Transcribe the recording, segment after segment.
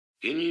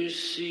Can you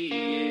see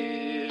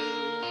it?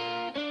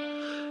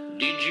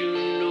 Did you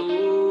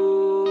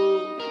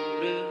notice?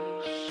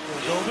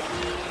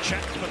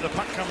 Check, but the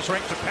puck comes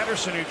right to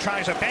Pedersen, who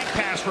tries a bank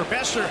pass for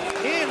Besser.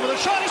 In with a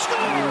shot, he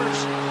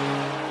scores!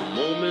 A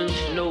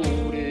moment's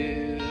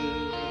notice,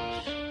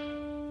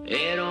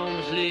 at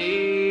arm's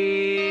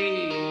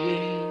length.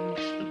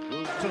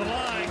 To the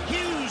line,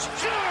 Hughes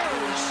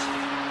scores!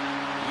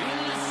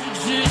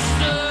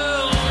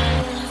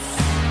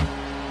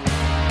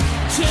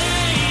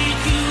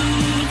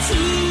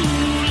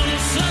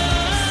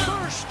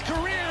 First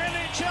career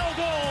NHL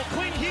goal,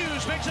 Quinn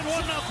Hughes makes it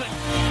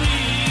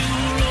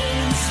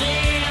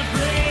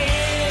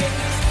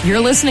 1-0. You're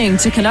listening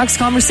to Canucks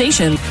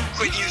Conversation.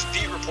 Quinn Hughes,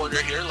 beat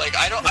reporter here. Like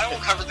I don't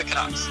cover the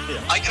Canucks.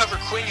 Yeah. I cover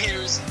Quinn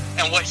Hughes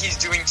and what he's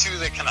doing to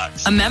the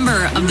Canucks. A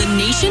member of the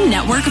Nation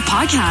Network of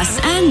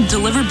Podcasts and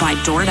delivered by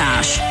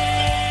DoorDash.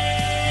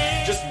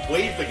 Just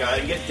wave the guy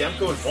and get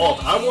Demko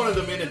involved. I wanted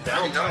them in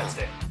Valentine's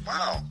Day.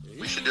 Wow,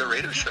 we should do a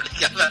radio show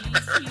together.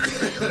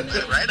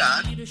 Right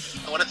on.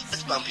 I want to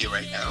fist bump you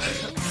right now.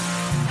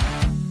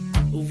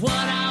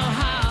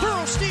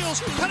 Thurl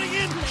steals, cutting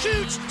in,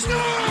 shoots,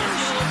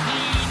 scores!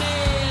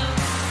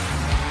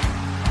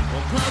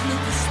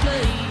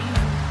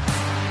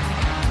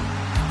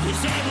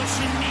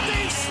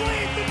 They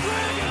slayed the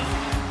dragon!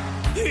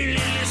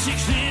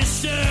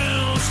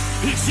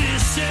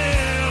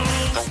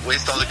 Don't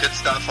waste all the good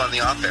stuff on the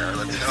off air.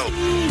 Let's go.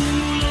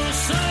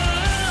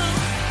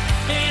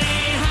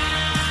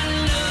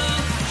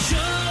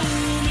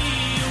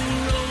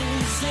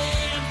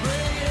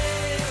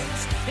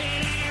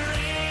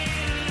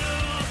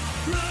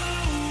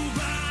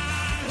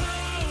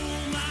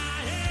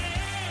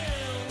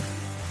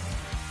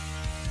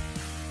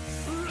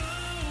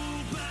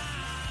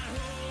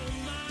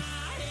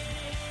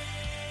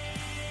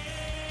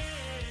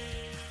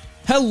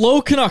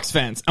 Hello, Canucks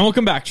fans, and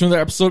welcome back to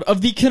another episode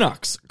of the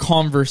Canucks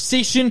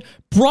Conversation,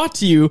 brought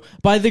to you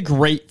by the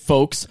great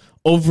folks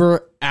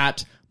over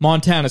at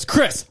Montana's.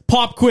 Chris,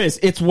 pop quiz.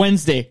 It's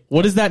Wednesday.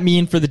 What does that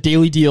mean for the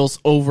daily deals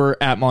over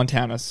at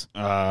Montana's?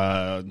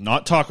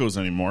 Not tacos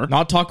anymore.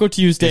 Not Taco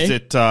Tuesday. Is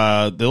it?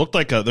 They look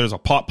like there's a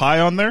pot pie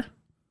on there.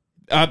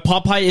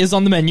 Pot pie is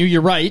on the menu.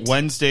 You're right.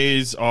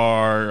 Wednesdays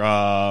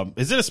are.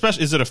 Is it a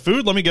special? Is it a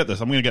food? Let me get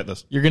this. I'm gonna get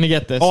this. You're gonna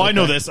get this. Oh, okay.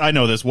 I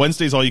know this.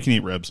 Wednesdays, all you can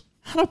eat ribs.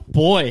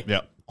 Boy.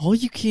 Yeah. All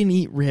you can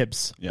eat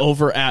ribs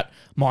over at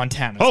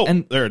Montana's. Oh,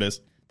 and there it is.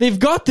 they've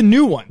got the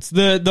new ones.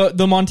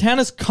 The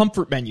Montana's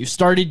Comfort Menu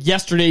started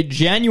yesterday,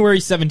 January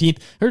 17th.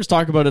 I heard us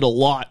talk about it a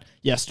lot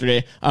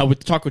yesterday with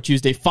the Taco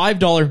Tuesday.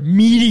 $5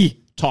 meaty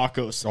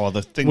tacos. Oh,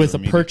 the things with are a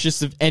meaty.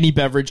 purchase of any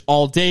beverage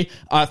all day.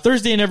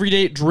 Thursday and every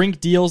day,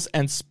 drink deals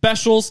and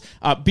specials.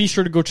 Be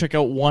sure to go check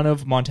out one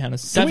of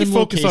Montana's 7 Can we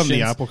focus locations on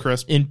the apple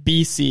crisp in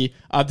BC.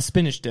 The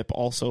spinach dip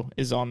also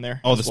is on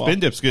there. Oh, as the well, spin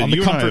dip's good. on the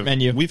You and I Comfort have-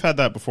 Menu. We've had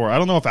that before. I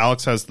don't know if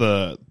Alex has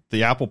the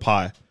apple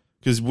pie,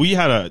 because we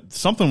had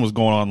something was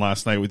going on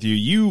last night with you.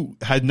 You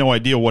had no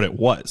idea what it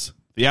was.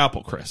 The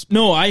apple crisp.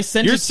 No, I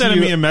sent You're it to sending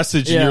you. me a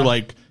message and you're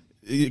like,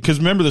 because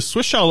remember the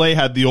Swiss Chalet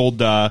had the old,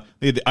 they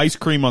had the ice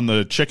cream on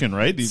the chicken,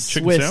 right? The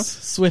chicken sandwich?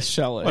 Swiss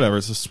chalet. Whatever.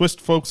 It's the Swiss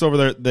folks over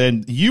there.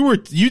 Then you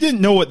didn't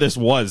know what this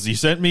was. You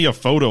sent me a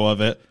photo of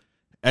it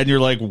and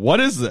you're like, what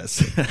is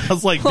this? I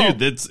was like,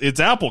 dude, it's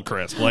apple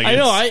crisp. Like, I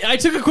know. I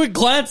took a quick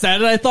glance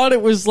at it. I thought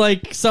it was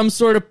like some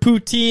sort of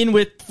poutine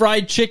with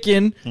fried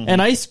chicken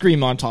and ice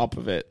cream on top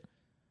of it.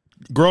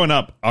 Growing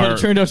up, But it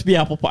turned out to be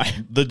apple pie.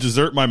 the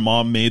dessert my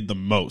mom made the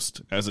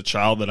most as a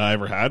child that I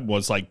ever had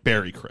was like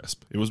berry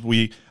crisp. It was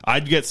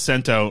I'd get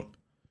sent out,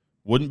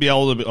 I'd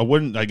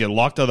get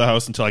locked out of the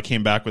house until I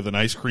came back with an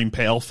ice cream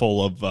pail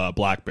full of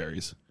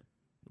blackberries.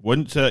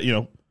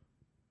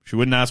 She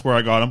wouldn't ask where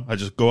I got them. I'd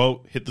just go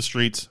out, hit the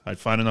streets. I'd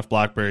find enough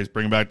blackberries,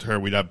 bring them back to her.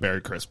 We'd have berry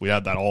crisp. We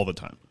had that all the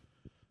time,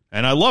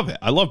 and I love it.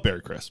 I love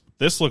berry crisp.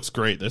 This looks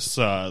great. This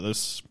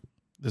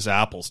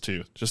apples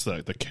too, just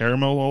the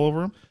caramel all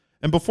over them.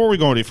 And before we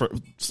go any further,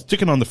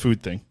 sticking on the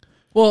food thing.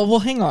 Well,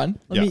 hang on.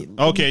 Let me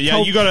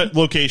you got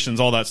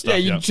locations, all that stuff. Yeah,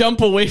 you jump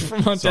away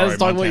from Montana's, Sorry,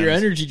 talk about your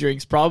Montana's. energy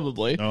drinks,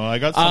 probably. No, I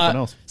got something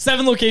else.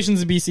 7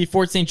 locations in BC: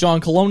 Fort St.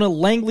 John, Kelowna,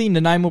 Langley,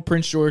 Nanaimo,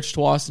 Prince George,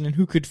 Tsawwassen, and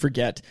who could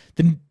forget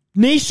the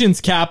nation's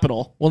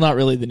capital? Well, not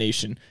really the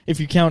nation, if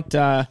you count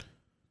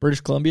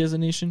British Columbia as a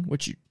nation,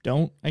 which you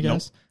don't, I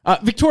guess.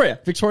 Victoria,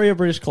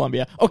 British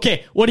Columbia.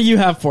 Okay, what do you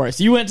have for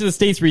us? You went to the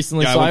States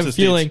recently, so I have a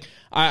feeling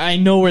I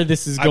know where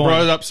this is going. I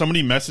brought it up.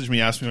 Somebody messaged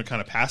me, asked me what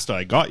kind of pasta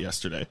I got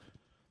yesterday.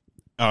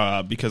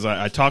 Because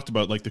I talked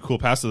about like the cool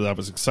pasta that I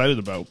was excited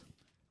about.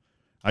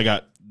 I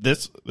got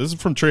this. This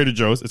is from Trader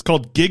Joe's. It's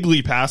called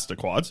Giggly Pasta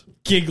Quads.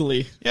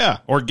 Giggly. Yeah,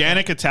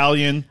 organic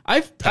Italian.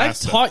 I've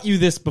pasta. taught you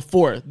this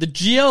before. The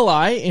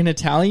GLI in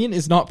Italian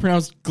is not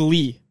pronounced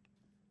glee.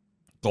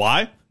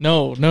 Gly?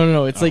 No.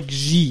 It's like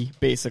G,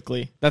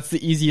 basically. That's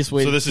the easiest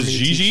way. So this is for me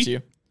to teach Gigi?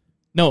 you.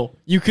 No,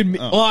 you could.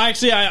 Well,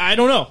 actually, I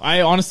don't know.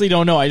 I honestly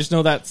don't know. I just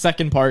know that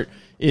second part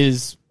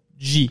is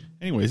G.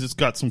 Anyways, it's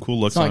got some cool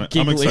looks It's on not it.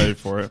 I'm giggly. excited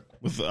for it.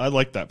 I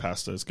like that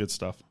pasta. It's good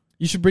stuff.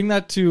 You should bring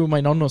that to my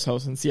nonno's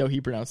house and see how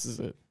he pronounces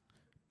it.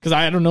 Because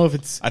I don't know if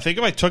it's... I think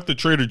if I took the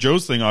Trader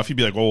Joe's thing off, he'd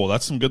be like, oh,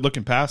 that's some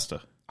good-looking pasta.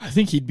 I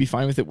think he'd be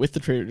fine with it with the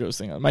Trader Joe's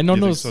thing on. My think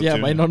no-no's, so, yeah,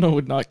 too? my no-no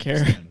would not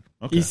care.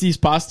 Okay. He sees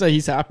pasta,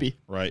 he's happy.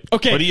 Right.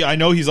 Okay. But I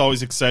know he's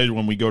always excited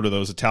when we go to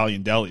those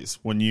Italian delis.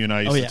 When you and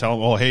I used to tell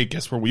him, oh, hey,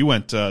 guess where we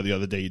went the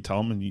other day? You'd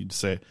tell him, and you'd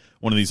say,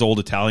 one of these old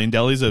Italian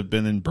delis that have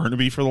been in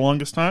Burnaby for the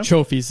longest time.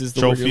 Trophies is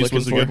the word you're Trophies looking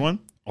was a for. good one.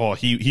 Oh,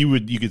 he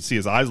would. You could see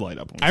his eyes light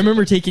up. I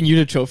remember taking you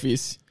to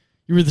Trophies.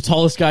 You were the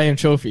tallest guy in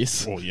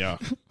Trophies. Oh, yeah.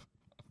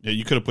 Yeah,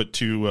 you could have put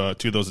two of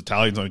those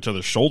Italians on each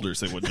other's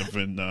shoulders. They wouldn't have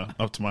been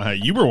up to my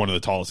height. You were one of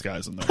the tallest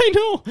guys in there. I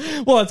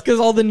know. Well, it's because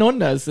all the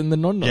nonnas and the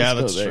nonnos Yeah,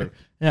 go that's there. true.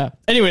 Yeah.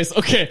 Anyways,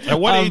 okay. At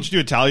what age do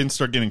Italians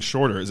start getting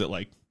shorter? Is it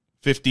like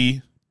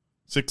 50,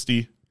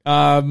 60?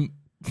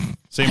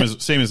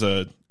 Same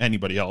as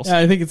anybody else.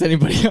 I think it's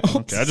anybody else.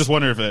 Okay, I just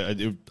wonder if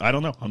I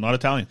don't know. I'm not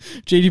Italian.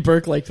 JD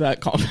Burke liked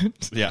that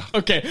comment. Yeah.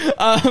 Okay.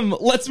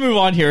 Let's move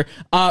on here.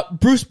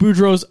 Bruce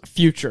Boudreau's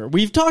future.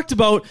 We've talked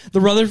about the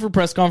Rutherford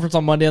press conference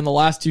on Monday on the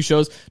last two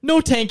shows. No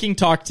tanking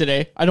talk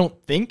today. I don't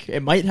think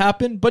it might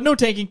happen, but no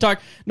tanking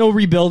talk, no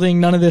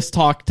rebuilding, none of this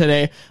talk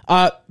today.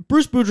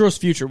 Bruce Boudreau's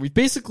future. We've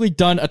basically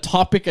done a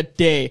topic a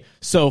day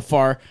so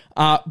far.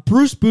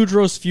 Bruce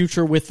Boudreau's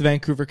future with the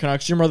Vancouver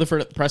Canucks. Jim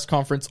Rutherford at the press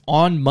conference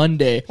on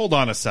Monday. Hold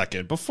on a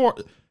second. Before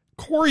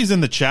Corey's in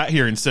the chat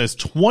here and says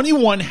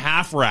 21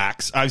 half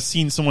racks. I've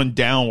seen someone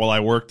down while I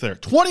worked there.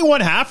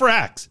 21 half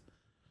racks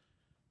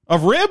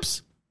of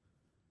ribs.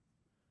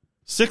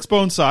 6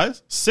 bone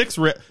size, 6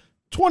 rib,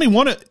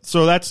 21.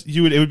 So that's it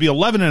would be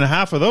 11 and a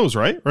half of those,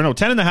 right? Or no,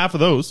 10 and a half of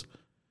those.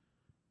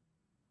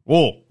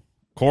 Whoa.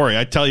 Corey,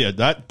 I tell you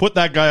that put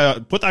that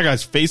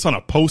guy's face on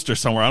a poster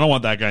somewhere. I don't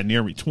want that guy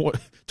near me.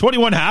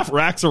 21 half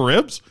racks of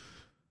ribs.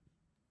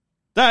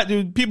 That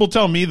dude, people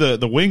tell me the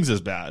wings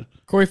is bad.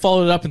 Corey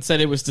followed it up and said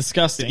it was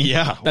disgusting.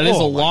 Yeah. That is a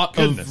Oh, my lot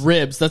goodness. of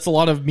ribs. That's a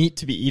lot of meat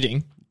to be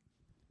eating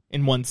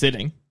in one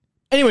sitting.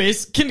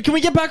 Anyways, can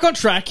we get back on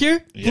track here,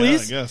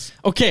 please? Yeah, I guess.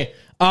 Okay,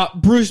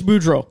 Bruce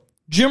Boudreau.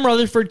 Jim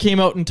Rutherford came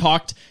out and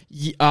talked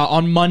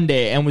on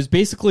Monday and was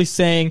basically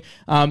saying,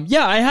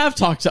 yeah, I have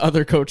talked to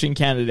other coaching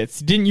candidates.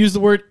 He didn't use the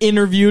word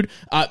interviewed,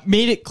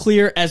 made it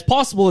clear as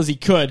possible as he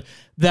could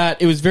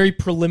that it was very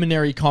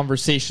preliminary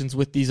conversations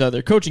with these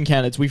other coaching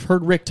candidates. We've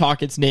heard Rick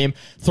Tockett's name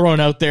thrown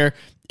out there.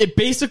 It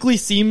basically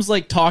seems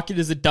like Tocchet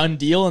is a done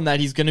deal and that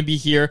he's going to be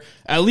here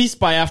at least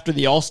by after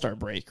the All-Star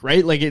break,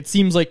 right? Like, it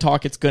seems like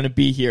Tockett's going to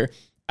be here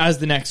as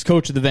the next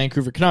coach of the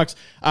Vancouver Canucks.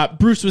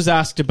 Bruce was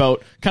asked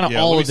about kind of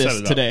all of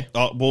this today.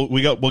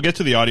 We'll get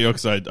to the audio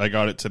because I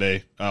got it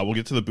today. We'll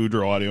get to the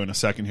Boudreau audio in a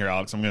second here,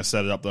 Alex. I'm going to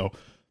set it up, though.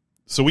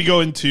 So we go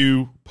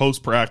into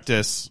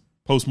post-practice,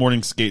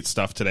 post-morning skate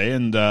stuff today,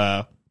 and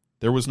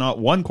there was not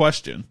one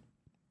question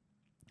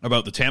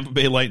about the Tampa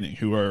Bay Lightning,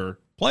 who are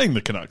playing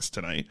the Canucks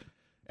tonight.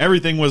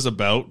 Everything was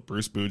about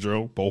Bruce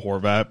Boudreau, Bo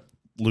Horvat,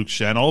 Luke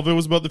Schenn. All of it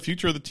was about the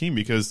future of the team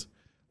because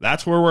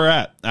that's where we're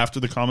at. After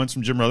the comments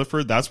from Jim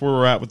Rutherford, that's where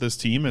we're at with this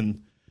team,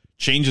 and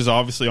change is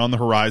obviously on the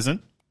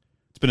horizon.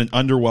 It's been an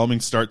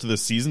underwhelming start to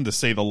this season, to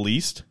say the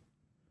least.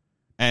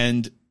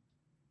 And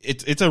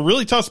it's a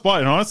really tough spot.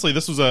 And honestly,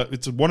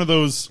 it's one of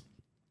those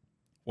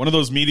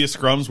media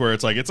scrums where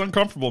it's like, it's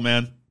uncomfortable,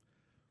 man.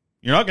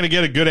 You're not going to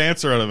get a good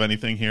answer out of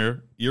anything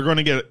here. You're going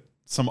to get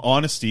some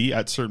honesty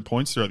at certain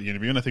points throughout the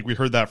interview, and I think we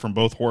heard that from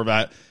both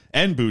Horvat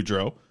and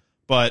Boudreau.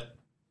 But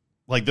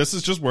like, this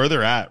is just where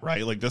they're at,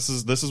 right? Like, this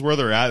is where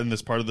they're at in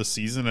this part of the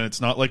season, and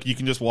it's not like you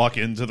can just walk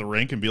into the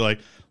rink and be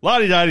like,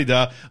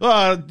 la-di-da-di-da,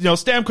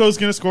 Stamkos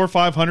going to score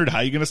 500. How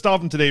are you going to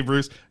stop him today,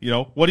 Bruce?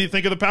 What do you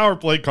think of the power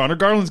play? Connor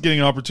Garland's getting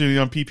an opportunity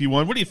on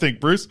PP1. What do you think,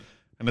 Bruce?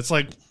 And it's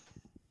like,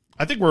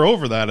 I think we're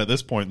over that at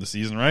this point in the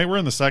season, right? We're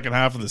in the second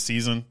half of the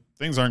season.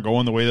 Things aren't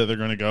going the way that they're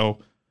going to go.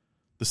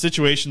 The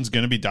situation's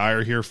going to be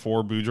dire here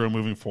for Boudreau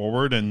moving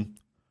forward, and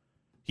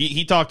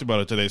he talked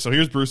about it today. So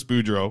here's Bruce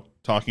Boudreau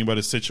talking about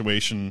his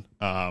situation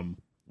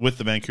with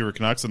the Vancouver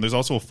Canucks, and there's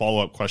also a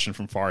follow-up question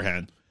from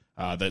Farhan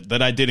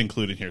that I did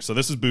include in here. So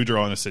this is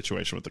Boudreau on his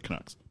situation with the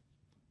Canucks.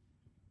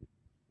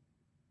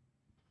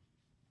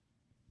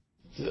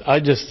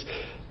 I just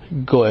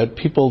go ahead.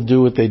 People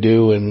do what they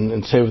do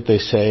and say what they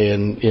say,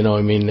 and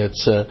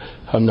it's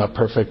I'm not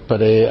perfect,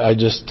 but I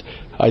just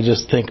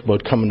think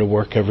about coming to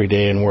work every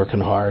day and working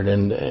hard,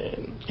 and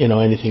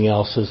anything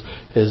else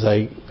is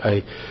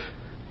I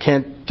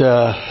can't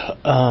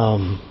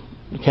don't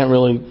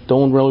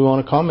really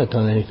want to comment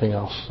on anything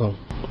else. So.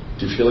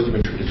 Do you feel like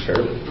you've been treated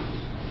fairly?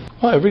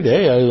 Well, every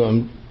day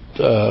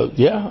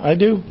yeah, I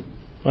do.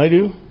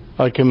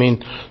 Like, I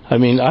mean,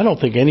 I don't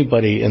think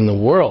anybody in the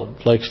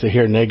world likes to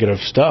hear negative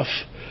stuff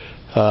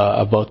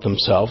about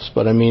themselves.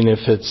 But I mean,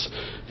 if it's,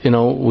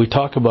 we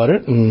talk about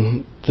it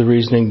and the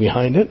reasoning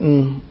behind it,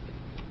 and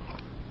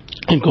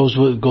it goes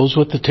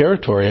with the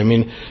territory. I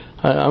mean,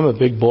 I'm a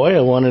big boy.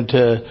 I wanted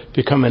to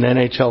become an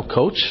NHL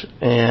coach,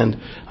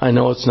 and I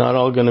know it's not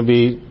all going to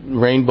be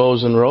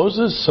rainbows and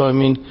roses. So I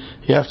mean,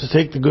 you have to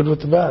take the good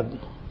with the bad.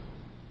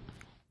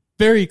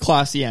 Very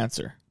classy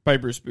answer by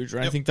Bruce Boudreau.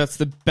 Yep. I think that's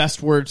the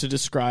best word to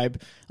describe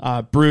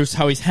Bruce,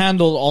 how he's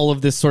handled all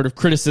of this sort of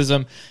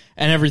criticism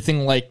and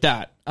everything like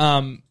that.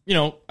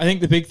 I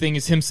think the big thing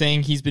is him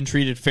saying he's been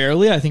treated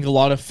fairly. I think a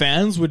lot of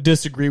fans would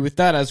disagree with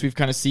that, as we've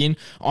kind of seen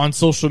on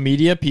social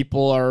media.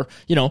 People are,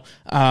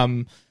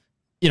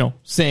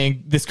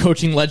 saying this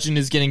coaching legend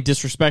is getting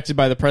disrespected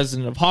by the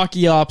president of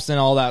hockey ops and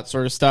all that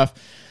sort of stuff.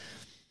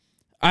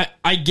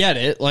 I get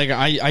it. Like,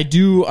 I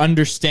do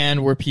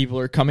understand where people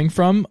are coming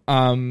from.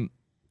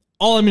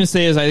 All I'm going to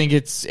say is I think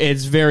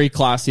it's very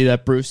classy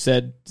that Bruce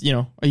said,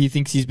 he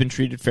thinks he's been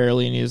treated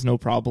fairly and he has no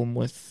problem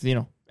with,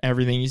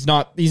 everything. He's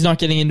not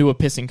getting into a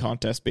pissing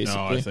contest,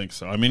 basically. No, I think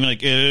so. I mean,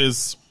 like, it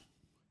is,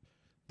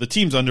 the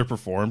team's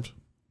underperformed,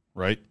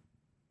 right?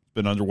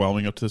 Been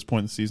underwhelming up to this point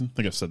in the season. I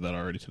think I've said that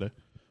already today.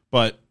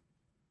 But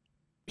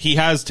he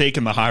has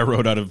taken the high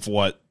road out of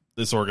what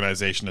this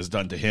organization has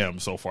done to him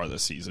so far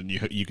this season.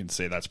 You can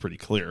say that's pretty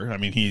clear. I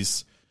mean,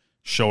 he's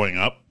showing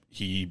up.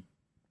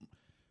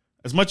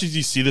 As much as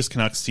you see this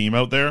Canucks team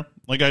out there,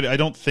 like, I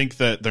don't think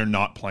that they're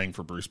not playing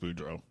for Bruce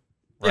Boudreau.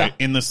 Right?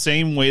 Yeah. In the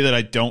same way that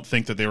I don't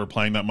think that they were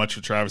playing that much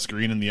for Travis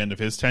Green in the end of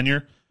his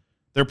tenure,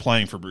 they're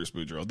playing for Bruce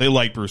Boudreau. They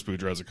like Bruce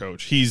Boudreau as a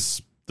coach.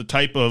 He's the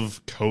type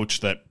of coach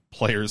that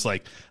players,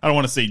 like, I don't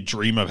want to say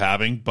dream of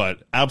having,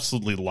 but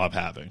absolutely love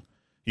having.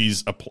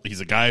 He's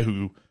a guy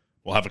who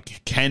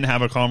can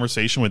have a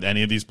conversation with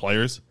any of these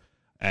players,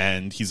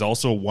 and he's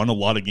also won a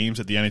lot of games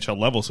at the NHL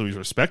level, so he's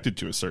respected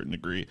to a certain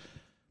degree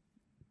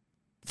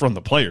from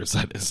the players,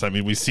 that is. I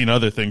mean, we've seen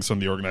other things from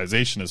the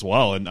organization as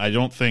well, and I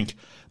don't think,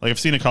 like, I've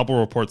seen a couple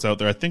reports out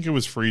there, I think it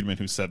was Friedman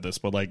who said this,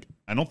 but, like,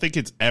 I don't think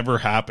it's ever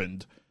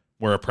happened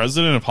where a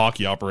president of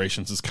hockey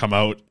operations has come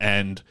out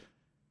and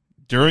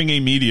during a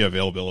media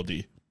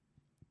availability,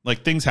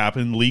 like, things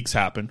happen, leaks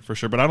happen for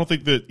sure, but I don't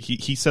think that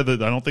he said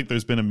that I don't think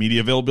there's been a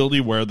media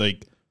availability where,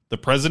 like, the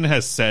president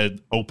has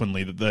said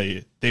openly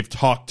that they've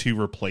talked to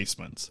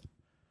replacements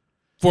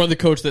for the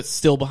coach that's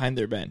still behind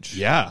their bench.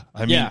 Yeah.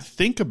 I mean,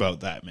 think about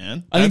that,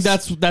 man. I think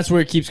that's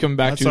where it keeps coming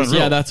back to.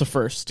 That's a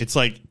first. It's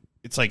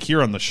like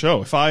here on the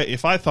show. If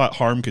I thought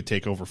Harm could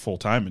take over full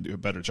time and do a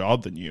better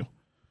job than you,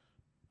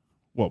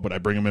 what would I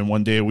bring him in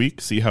 1 day a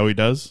week? See how he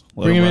does?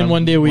 Bring him in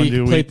 1 day a week.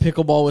 Play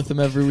pickleball with him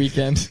every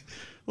weekend.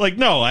 Like,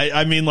 no,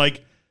 I mean,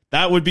 like,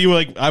 that would be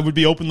like, I would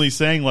be openly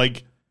saying,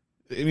 like,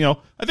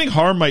 I think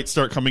Harm might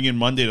start coming in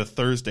Monday to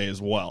Thursday as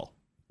well.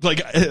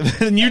 Like,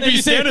 and you'd be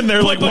standing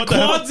there like, what the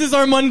hell? Quads is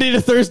our Monday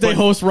to Thursday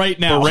host right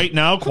now. But right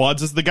now,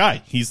 Quads is the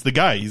guy. He's the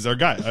guy. He's our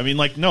guy. I mean,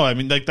 like, no, I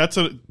mean, like,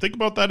 think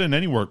about that in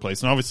any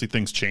workplace. And obviously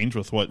things change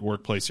with what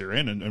workplace you're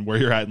in and where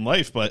you're at in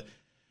life. But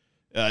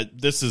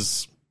this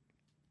is,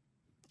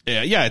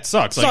 yeah, it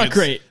sucks. It's not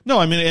great. No,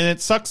 I mean, and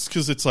it sucks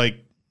because it's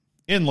like,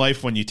 in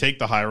life, when you take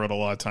the high road a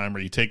lot of time, or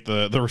you take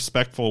the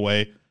respectful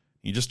way,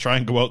 you just try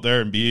and go out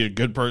there and be a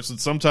good person.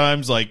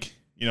 Sometimes, like,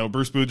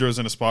 Bruce Boudreau's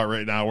in a spot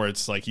right now where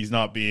it's like he's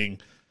not being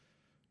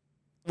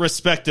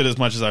respected as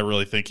much as I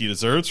really think he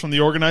deserves from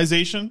the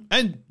organization.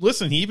 And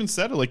listen, he even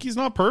said it, like, he's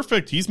not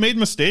perfect. He's made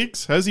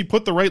mistakes. Has he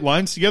put the right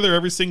lines together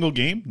every single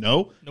game?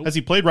 No. Nope. Has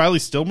he played Riley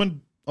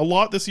Stillman a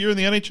lot this year in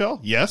the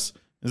NHL? Yes.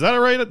 Is that a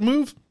right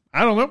move?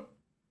 I don't know.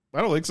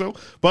 I don't think so.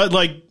 But,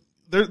 like,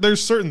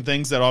 there's certain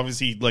things that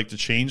obviously he'd like to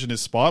change in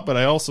his spot, but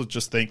I also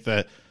just think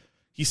that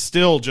he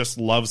still just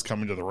loves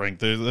coming to the rink.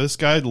 This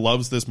guy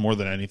loves this more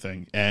than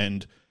anything,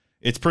 and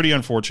it's pretty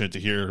unfortunate to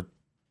hear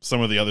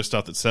some of the other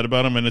stuff that's said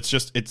about him, and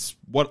it's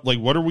what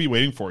are we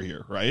waiting for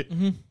here, right?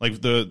 Mm-hmm.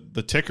 Like,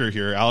 the ticker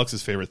here,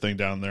 Alex's favorite thing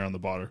down there on the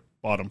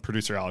bottom,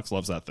 producer Alex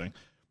loves that thing,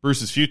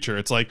 Bruce's future.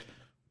 It's like,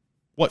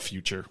 what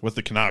future with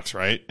the Canucks,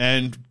 right?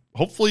 And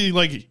hopefully,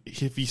 like,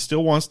 if he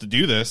still wants to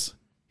do this,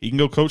 he can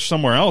go coach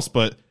somewhere else,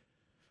 but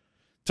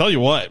tell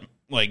you what,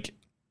 like,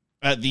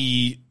 at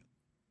the,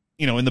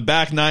 in the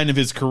back nine of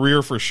his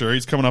career for sure,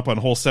 he's coming up on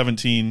hole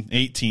 17,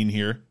 18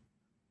 here,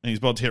 and he's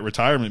about to hit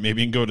retirement.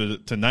 Maybe he can go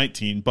to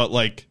 19, but,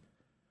 like,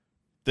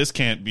 this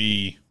can't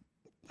be,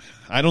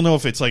 I don't know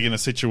if it's, like, in a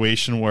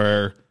situation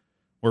where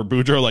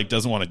Boudreau, like,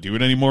 doesn't want to do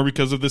it anymore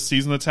because of this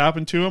season that's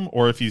happened to him,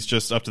 or if he's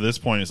just up to this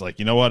point is like,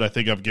 you know what, I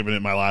think I've given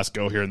it my last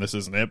go here and this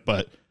isn't it,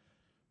 but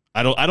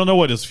I don't know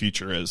what his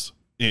future is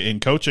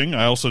in coaching.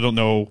 I also don't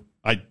know,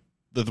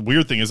 the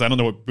weird thing is I don't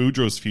know what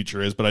Boudreau's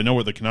future is, but I know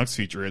what the Canucks'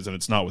 future is, and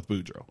it's not with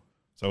Boudreau.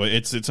 So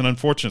it's an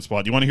unfortunate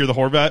spot. Do you want to hear the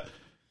Horvat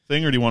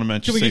thing, or do you want to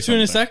mention? Can we get to it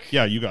in a sec?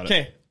 Yeah, you got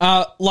it.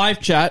 Okay. Live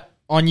chat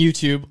on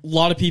YouTube. A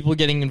lot of people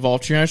getting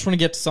involved here. I just want to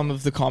get to some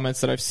of the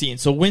comments that I've seen.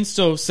 So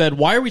Winsto said,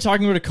 why are we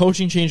talking about a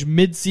coaching change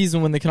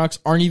mid-season when the Canucks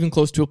aren't even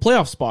close to a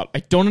playoff spot? I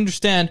don't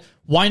understand.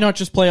 Why not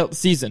just play out the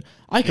season?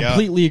 I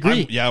completely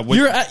agree.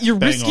 You're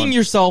risking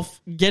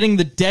yourself getting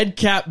the dead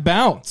cap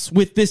bounce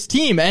with this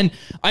team. And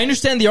I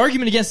understand the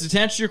argument against it. To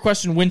answer your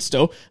question,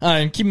 Winsto,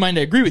 and keep in mind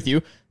I agree with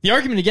you, the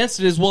argument against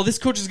it is, well, this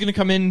coach is going to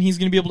come in and he's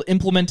going to be able to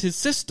implement his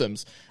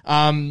systems.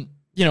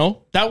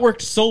 That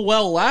worked so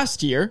well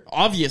last year,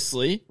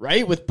 obviously,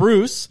 right, with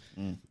Bruce.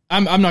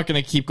 I'm not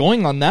going to keep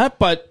going on that,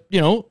 but,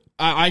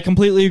 I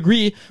completely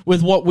agree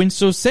with what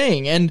Winsto's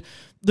saying. And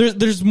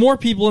there's more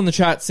people in the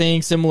chat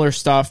saying similar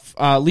stuff.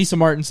 Lisa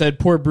Martin said,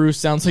 "Poor Bruce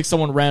sounds like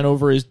someone ran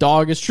over his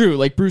dog." It's true.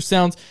 Like, Bruce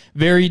sounds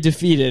very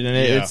defeated, and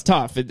it's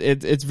tough.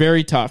 It's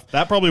very tough.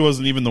 That probably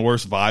wasn't even the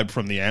worst vibe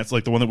from the Ants,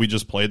 like the one that we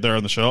just played there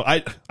on the show.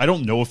 I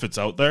don't know if it's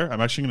out there. I'm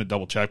actually going to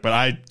double check, but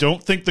I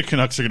don't think the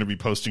Canucks are going to be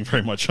posting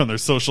very much on their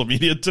social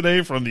media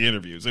today from the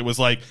interviews. It was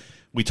like,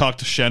 we talked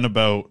to Shen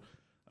about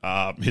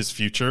his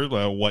future,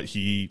 what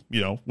he,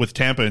 with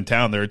Tampa in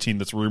town, they're a team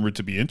that's rumored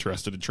to be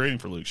interested in trading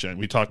for Luke Shen.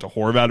 We talked to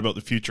Horvat about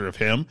the future of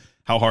him,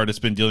 how hard it's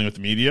been dealing with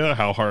the media,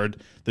 how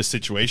hard the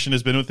situation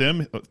has been with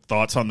him,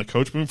 thoughts on the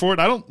coach moving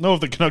forward. I don't know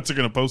if the Canucks are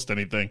going to post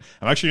anything.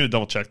 I'm actually going to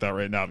double check that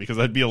right now because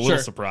I'd be a little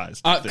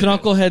surprised.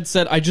 Knucklehead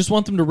said, "I just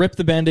want them to rip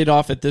the Band-Aid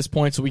off at this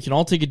point so we can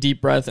all take a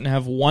deep breath and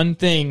have one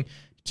thing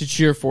to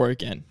cheer for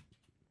again."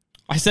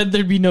 I said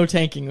there'd be no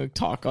tanking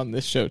talk on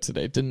this show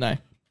today, didn't I?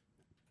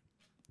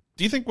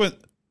 Do you think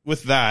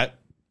with that,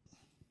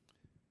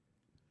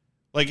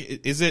 like,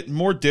 is it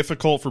more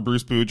difficult for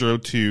Bruce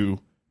Boudreau to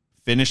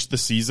finish the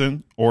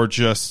season or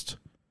just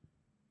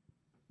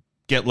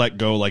get let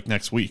go like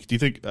next week? Do you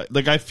think,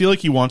 like, I feel like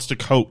he wants to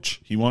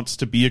coach. He wants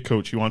to be a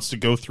coach. He wants to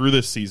go through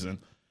this season.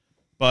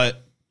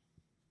 But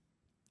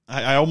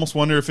I almost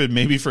wonder if it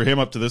maybe for him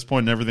up to this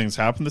point and everything's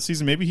happened this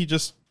season, maybe he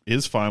just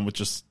is fine with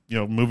just,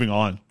 moving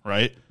on,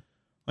 right?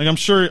 Like, I'm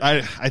sure,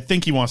 I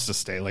think he wants to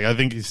stay. Like, I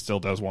think he still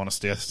does want to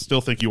stay. I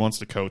still think he wants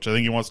to coach. I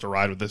think he wants to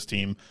ride with this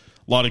team.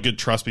 A lot of good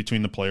trust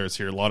between the players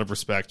here. A lot of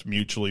respect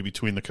mutually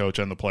between the coach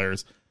and the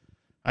players.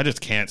 I just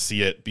can't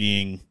see it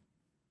being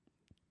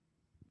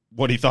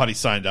what he thought he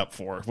signed up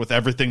for with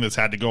everything that's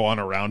had to go on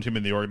around him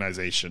in the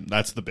organization.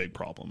 That's the big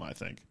problem, I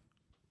think.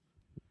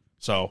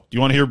 So, do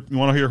you want to hear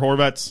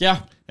Horvat's?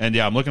 Yeah. And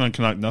yeah, I'm looking on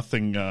Canuck.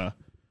 Nothing.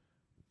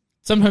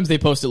 Sometimes they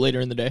post it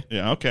later in the day.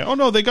 Yeah, okay. Oh,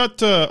 no, they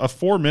got a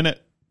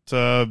 4-minute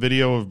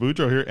video of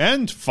Boudreau here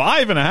and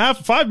 5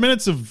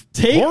 minutes of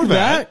Take Horvat.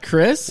 that,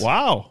 Chris.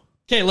 Wow.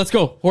 Okay, let's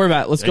go.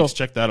 Horvat, let's go.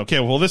 Check that. Okay,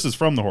 well, this is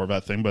from the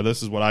Horvat thing, but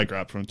this is what I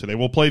grabbed from today.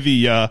 We'll play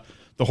the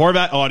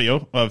Horvat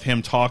audio of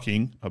him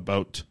talking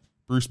about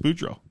Bruce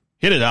Boudreau.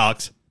 Hit it,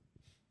 Alex.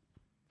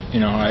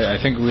 I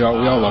think we all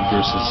love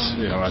Bruce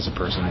as a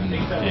person,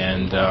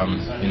 and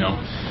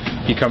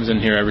he comes in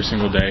here every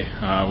single day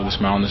with a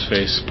smile on his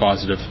face,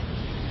 positive,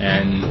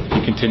 and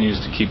he continues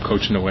to keep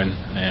coaching to win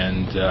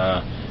and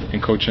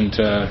coaching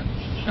to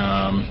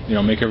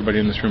make everybody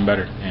in this room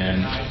better.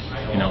 And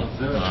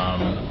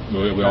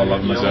we all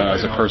love him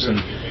as a person,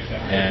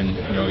 and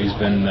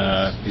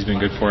he's been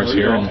good for us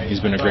here, and he's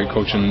been a great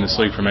coach in this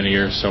league for many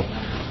years. So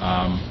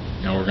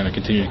we're going to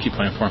continue to keep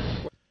playing for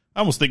him. I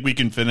almost think we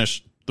can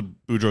finish the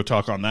Boudreau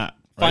talk on that.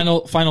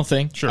 Right? Final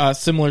thing. Sure.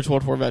 Similar to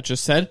what Horvat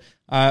just said.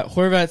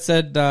 Horvat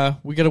said,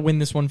 we got to win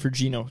this one for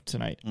Gino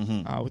tonight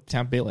with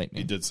Tampa Bay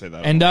Lightning. He did say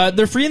that. And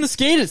they're free in the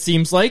skate, it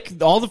seems like.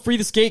 All the free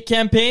the skate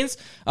campaigns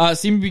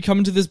seem to be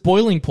coming to this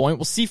boiling point.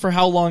 We'll see for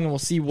how long, and we'll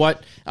see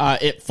what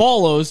it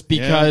follows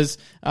because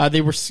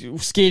they were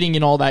skating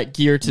in all that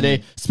gear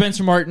today.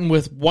 Spencer Martin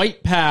with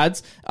white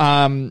pads,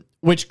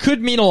 which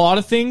could mean a lot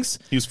of things.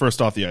 He was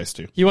first off the ice,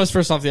 too. He was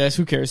first off the ice.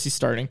 Who cares? He's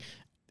starting.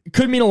 It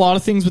could mean a lot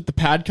of things with the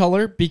pad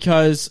color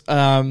because,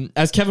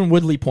 as Kevin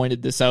Woodley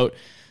pointed this out,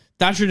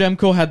 Thatcher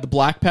Demko had the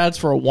black pads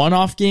for a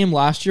one-off game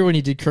last year when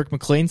he did Kirk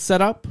McLean's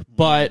setup,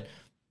 but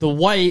the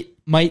white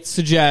might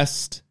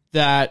suggest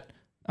that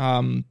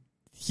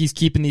he's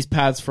keeping these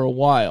pads for a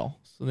while.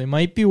 So they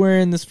might be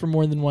wearing this for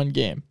more than one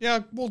game. Yeah,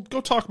 well,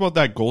 go talk about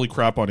that goalie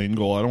crap on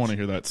in-goal. I don't want to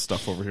hear that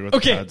stuff over here with the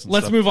pads and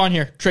let's stuff. move on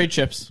here. Trade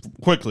chips.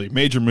 Quickly,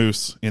 Major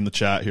Moose in the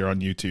chat here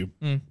on YouTube.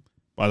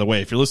 By the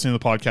way, if you're listening to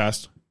the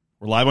podcast,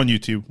 we're live on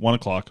YouTube, 1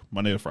 o'clock,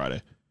 Monday to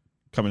Friday.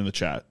 Come in the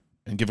chat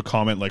and give a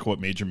comment like what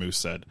Major Moose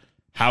said.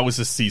 How is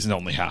this season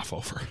only half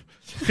over?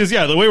 Because,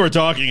 the way we're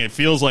talking, it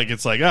feels like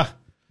it's like,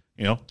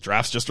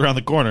 draft's just around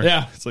the corner.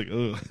 Yeah. It's like,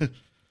 ugh.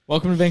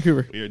 Welcome to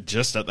Vancouver. We're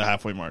just at the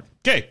halfway mark.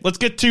 Okay, let's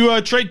get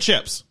to trade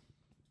chips.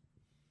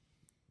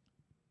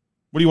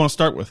 What do you want to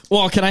start with?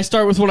 Well, can I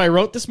start with what I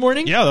wrote this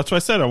morning? Yeah, that's what I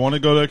said. I want to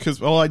go to,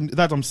 because,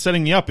 I'm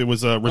setting you up. It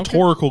was a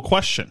rhetorical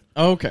question.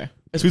 Oh, okay.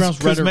 It's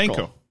pronounced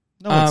rhetorical.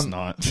 No, it's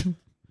not.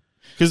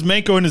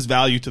 Kuzmenko and his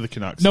value to the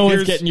Canucks. No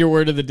one's getting your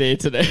word of the day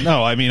today.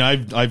 No, I mean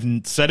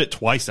I've said it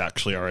twice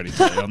actually already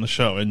today on the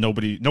show, and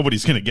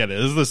nobody's going to get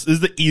it. This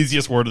is the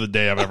easiest word of the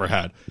day I've ever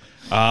had.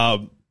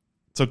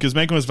 So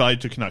Kuzmenko and his value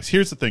to Canucks.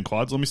 Here's the thing,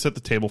 Quads. Let me set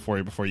the table for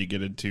you before you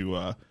get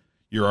into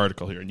your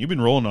article here. And you've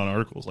been rolling on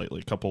articles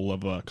lately. A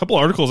couple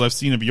articles I've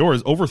seen of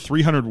yours, over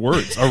 300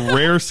 words. A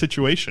rare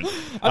situation.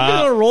 I've been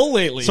on a roll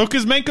lately. So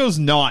Kuzmenko's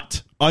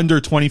not under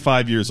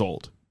 25 years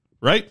old,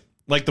 right?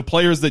 Like the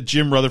players that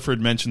Jim Rutherford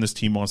mentioned this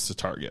team wants to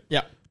target.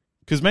 Yeah.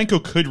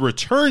 Kuzmenko could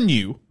return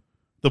you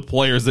the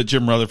players that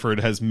Jim Rutherford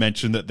has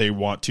mentioned that they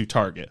want to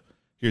target.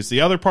 Here's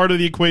the other part of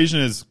the equation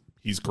is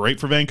he's great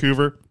for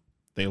Vancouver.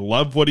 They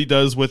love what he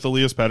does with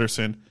Elias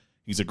Pettersson.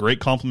 He's a great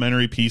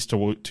complementary piece to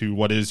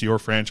what is your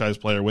franchise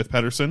player with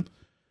Pettersson.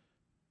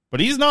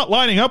 But he's not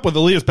lining up with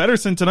Elias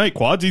Pettersson tonight,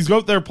 Quads. He's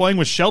out there playing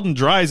with Sheldon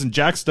Dries and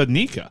Jack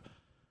Studnicka.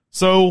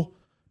 So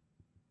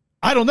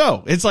I don't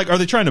know. It's like, are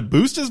they trying to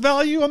boost his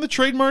value on the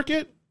trade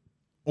market?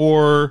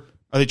 Or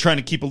are they trying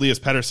to keep Elias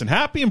Pettersson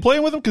happy and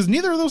playing with him? Because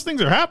neither of those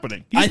things are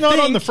happening. He's not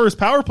on the first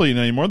power play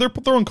anymore. They're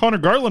throwing Connor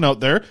Garland out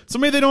there, so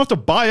maybe they don't have to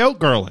buy out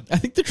Garland. I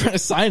think they're trying to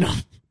sign him.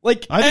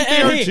 Like, I think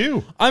they are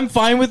too. I'm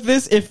fine with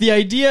this. If the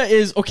idea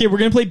is, okay, we're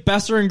going to play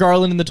Besser and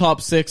Garland in the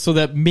top 6 so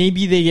that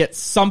maybe they get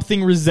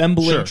something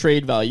resembling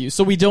trade value.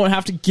 So we don't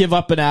have to give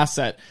up an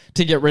asset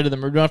to get rid of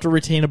them. We don't have to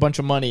retain a bunch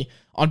of money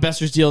on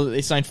Besser's deal that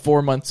they signed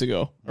 4 months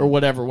ago or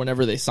whatever,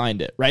 whenever they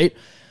signed it, right?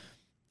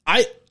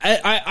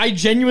 I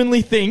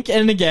genuinely think,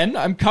 and again,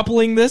 I'm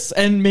coupling this,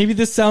 and maybe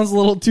this sounds a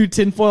little too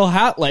tinfoil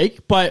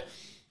hat-like, but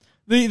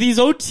these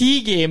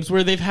OT games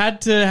where they've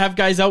had to have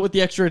guys out with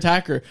the extra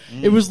attacker.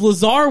 It was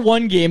Lazar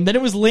one game, then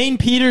it was Lane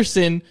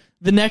Peterson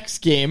the next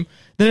game,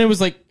 then it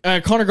was like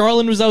Connor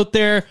Garland was out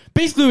there.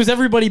 Basically, it was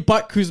everybody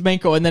but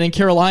Kuzmenko, and then in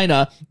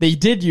Carolina, they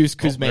did use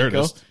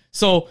Kuzmenko.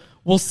 So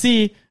we'll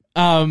see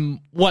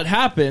what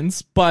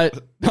happens,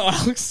 but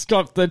Alex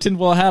got the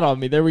tinfoil hat on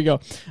me. There we go.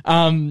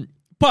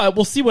 But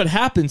we'll see what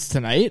happens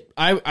tonight.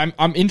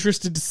 I'm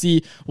interested to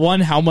see,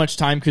 one, how much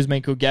time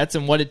Kuzmenko gets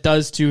and what it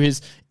does to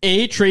his,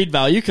 A, trade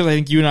value, because I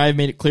think you and I have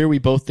made it clear we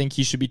both think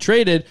he should be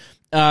traded,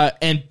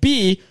 and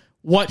B,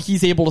 what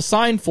he's able to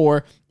sign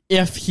for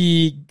if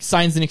he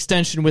signs an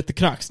extension with the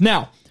Canucks.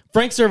 Now,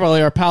 Frank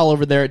Cervelli, our pal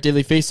over there at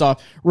Daily Faceoff,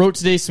 wrote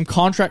today some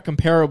contract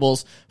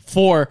comparables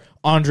for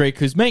Andrei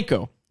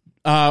Kuzmenko.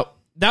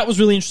 That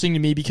was really interesting to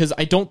me because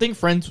I don't think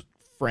Frank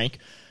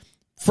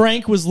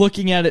was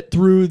looking at it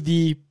through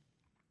the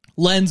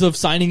lens of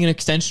signing an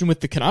extension with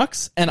the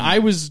Canucks, and I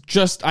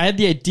had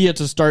the idea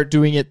to start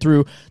doing it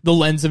through the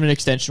lens of an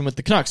extension with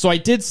the Canucks. So I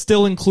did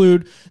still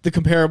include the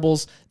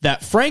comparables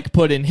that Frank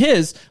put in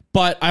his,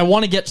 but I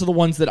want to get to the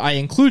ones that I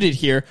included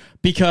here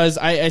because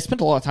I spent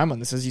a lot of time on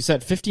this, as you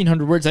said,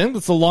 1,500 words. I think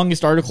that's the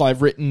longest article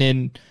I've written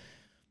in,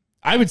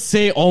 I would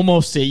say,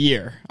 almost a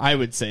year. I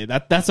would say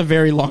that's a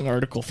very long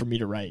article for me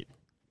to write.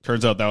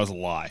 Turns out that was a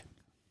lie.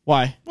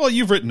 Why? Well,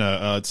 you've written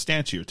a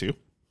stanchie or two.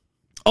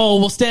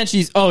 Oh, well,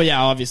 Stanchie's... Oh,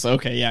 yeah, obviously.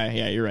 Okay,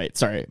 yeah, you're right.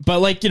 Sorry. But,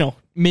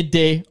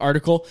 midday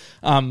article.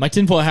 My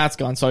tinfoil hat's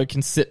gone, so I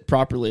can sit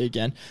properly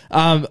again.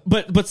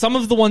 But some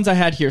of the ones I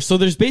had here. So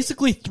there's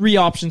basically 3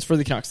 options for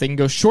the Canucks. They can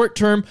go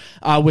short-term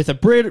with a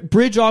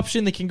bridge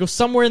option. They can go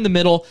somewhere in the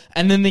middle,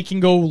 and then they can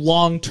go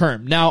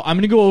long-term. Now, I'm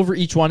going to go over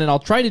each one, and I'll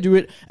try to do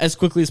it as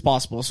quickly as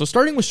possible. So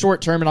starting with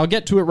short-term, and I'll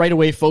get to it right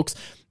away, folks.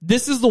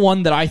 This is the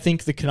one that I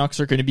think the Canucks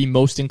are going to be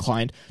most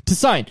inclined to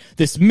sign.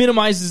 This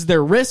minimizes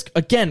their risk.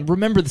 Again,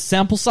 remember the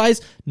sample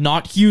size,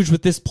 not huge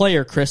with this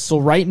player, Chris. So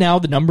right now,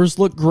 the numbers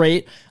look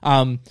great.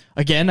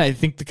 Again, I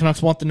think the Canucks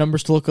want the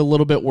numbers to look a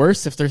little bit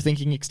worse if they're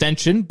thinking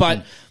extension,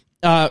 but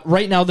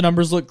right now the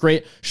numbers look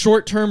great.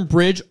 Short-term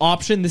bridge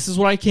option, this is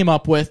what I came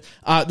up with.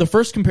 The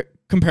first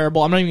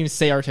comparable, I'm not even going to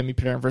say Artemi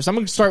Panarin first. I'm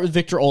going to start with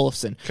Victor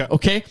Olofsson.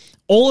 Okay?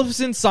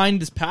 Olofsson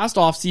signed this past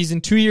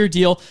offseason 2-year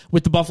deal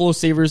with the Buffalo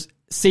Sabres,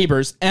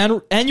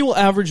 and annual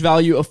average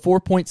value of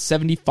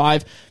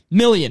 $4.75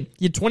 million.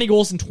 He had 20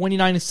 goals and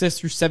 29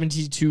 assists through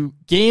 72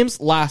 games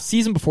last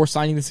season before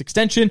signing this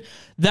extension.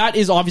 That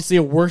is obviously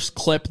a worse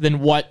clip than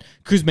what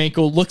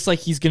Kuzmenko looks like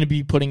he's going to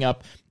be putting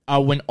up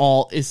when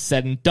all is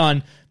said and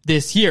done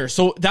this year.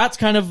 So that's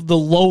kind of the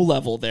low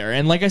level there.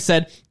 And like I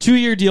said,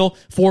 2-year deal,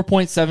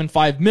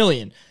 $4.75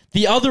 million.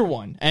 The other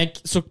one, and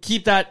so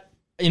keep that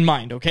in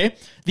mind, okay?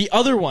 The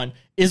other one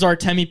is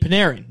Artemi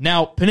Panarin.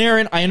 Now,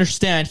 Panarin, I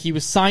understand he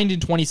was signed in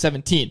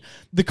 2017.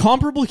 The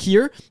comparable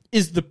here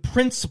is the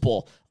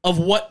principle of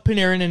what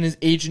Panarin and his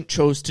agent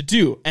chose to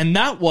do. And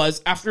that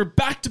was, after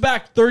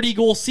back-to-back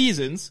 30-goal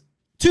seasons,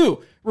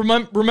 2.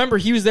 Remember,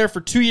 he was there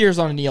for 2 years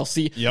on an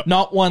ELC,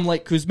 not one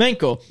like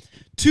Kuzmenko.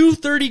 2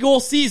 30-goal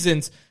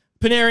seasons,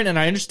 Panarin, and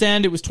I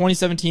understand it was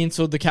 2017,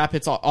 so the cap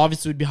hits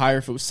obviously would be higher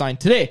if it was signed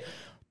today.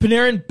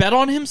 Panarin bet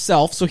on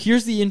himself, so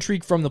here's the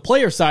intrigue from the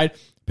player side.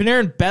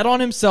 Panarin bet on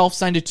himself,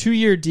 signed a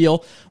 2-year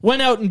deal,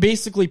 went out and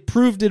basically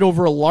proved it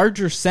over a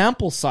larger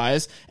sample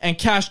size, and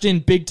cashed in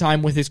big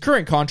time with his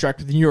current contract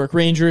with the New York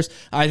Rangers.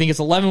 I think it's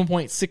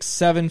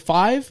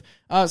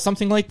 11.675,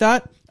 something like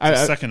that.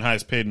 It's the second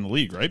highest paid in the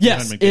league, right?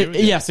 Yes,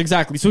 yes,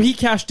 exactly. So he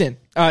cashed in.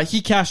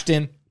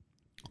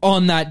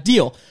 On that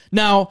deal.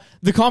 Now,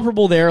 the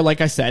comparable there,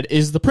 like I said,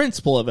 is the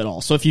principle of it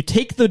all. So if you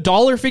take the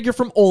dollar figure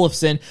from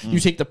Olofsson,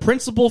 you take the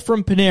principle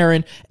from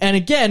Panarin, and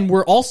again,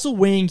 we're also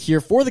weighing here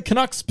for the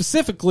Canucks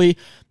specifically,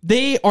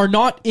 they are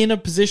not in a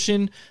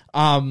position,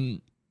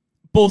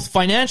 both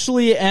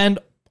financially and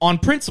on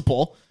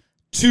principle,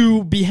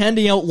 to be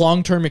handing out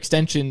long-term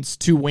extensions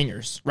to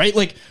wingers, right?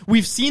 Like,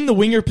 we've seen the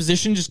winger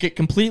position just get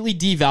completely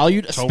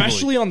devalued,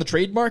 especially on the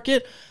trade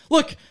market.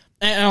 Look,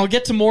 and I'll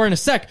get to more in a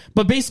sec,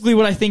 but basically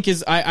what I think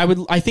is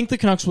I think the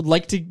Canucks would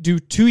like to do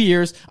 2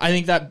 years. I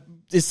think that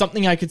is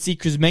something I could see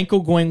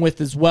Kuzmenko going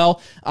with as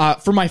well.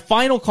 For my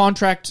final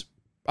contract,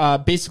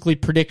 basically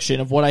prediction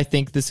of what I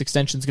think this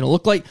extension is going to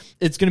look like,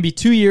 it's going to be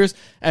 2 years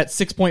at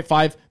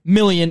 $6.5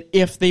 million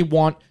if they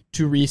want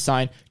to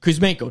re-sign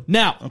Kuzmenko.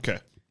 Now, okay.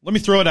 Let me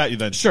throw it at you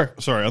then. Sure.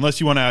 Sorry, unless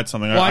you want to add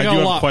something. Well, I do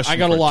have a question. I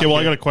got a lot. Okay, well,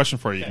 I got a question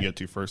for you. You can get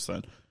to first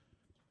then.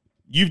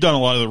 You've done a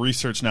lot of the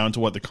research now into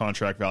what the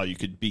contract value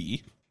could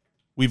be.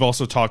 we've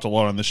also talked a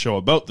lot on the show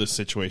about this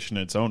situation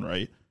in its own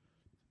right.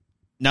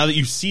 Now that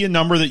you see a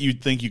number that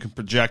you'd think you can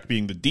project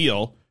being the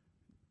deal,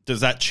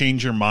 does that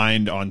change your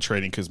mind on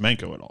trading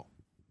Kuzmenko at all?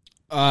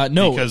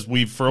 No. Because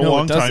for a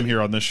long time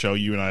here on this show,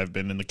 you and I have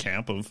been in the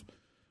camp of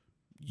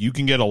you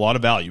can get a lot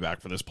of value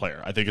back for this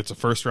player. I think it's a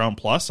first-round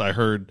plus. I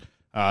heard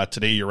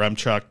today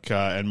Yaremchuk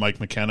and Mike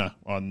McKenna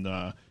on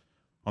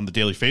the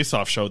Daily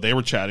Faceoff show, they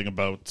were chatting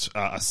about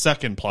a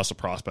second plus a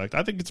prospect.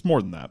 I think it's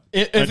more than that.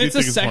 If it's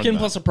a second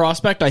plus a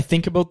prospect, I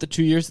think about the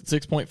 2 years at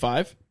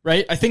 6.5,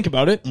 right? I think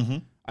about it. Mm-hmm.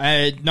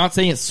 I'm not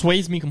saying it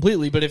sways me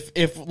completely, but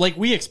if like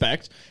we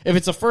expect, if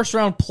it's a first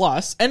round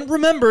plus, and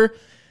remember,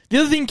 the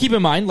other thing to keep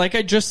in mind, like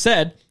I just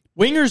said,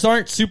 wingers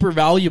aren't super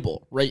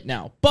valuable right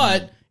now,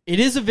 but it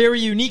is a very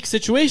unique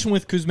situation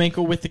with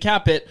Kuzmenko with the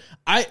cap hit.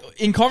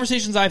 In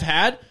conversations I've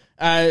had,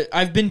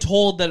 I've been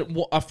told that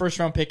a first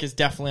round pick is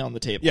definitely on the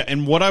table. Yeah,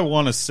 and what I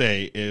want to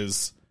say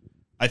is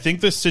I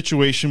think this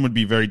situation would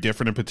be very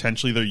different, and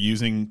potentially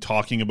they're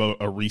talking about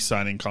a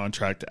re-signing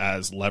contract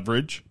as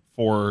leverage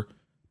for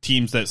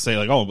teams that say,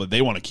 like, oh, but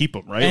they want to keep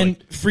him, right? And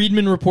like,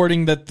 Friedman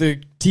reporting that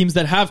the teams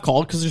that have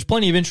called, because there's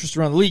plenty of interest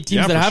around the league,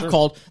 teams that have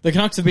called, the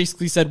Canucks have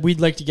basically said, we'd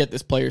like to get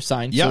this player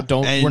signed, so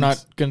we're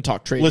not going to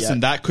talk trade listen,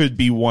 yet. that could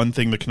be one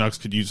thing the Canucks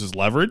could use as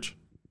leverage,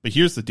 but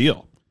here's the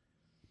deal.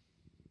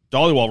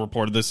 Dollywall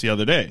reported this the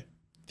other day.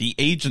 The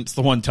agent's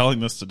the one telling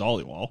this to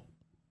Dollywall.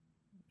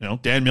 You know,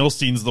 Dan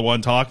Milstein's the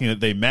one talking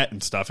that they met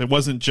and stuff. It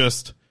wasn't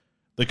just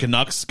the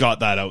Canucks got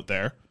that out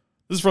there.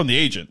 This is from the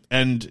agent.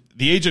 And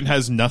the agent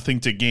has nothing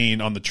to gain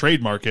on the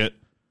trade market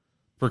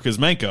for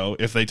Kuzmenko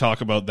if they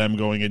talk about them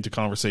going into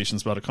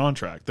conversations about a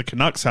contract. The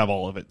Canucks have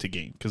all of it to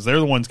gain because they're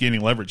the ones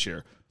gaining leverage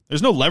here.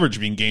 There's no leverage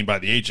being gained by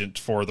the agent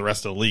for the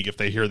rest of the league if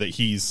they hear that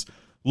he's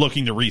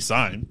looking to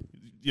re-sign.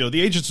 You know,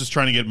 the agent's just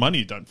trying to get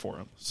money done for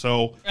him.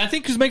 So I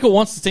think Kuzmenko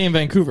wants to stay in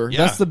Vancouver. Yeah.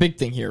 That's the big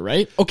thing here,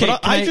 right? Okay.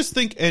 But I just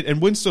think, and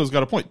Winstow's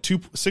got a point,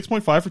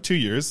 6.5 for 2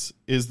 years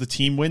is the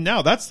team win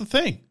now. That's the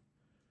thing.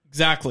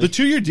 Exactly. The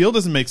 2-year deal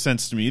doesn't make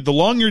sense to me. The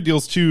long-year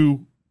deal's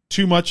too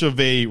much of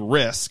a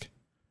risk,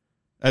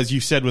 as you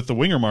said, with the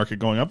winger market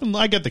going up. And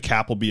I get the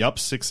cap will be up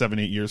 6, 7,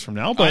 8 years from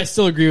now. But I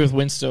still agree with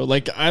Winstow.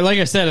 Like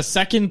I said, a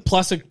second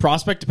plus a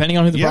prospect, depending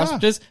on who the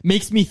prospect is,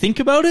 makes me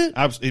think about it.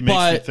 It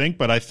makes me think,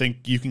 but I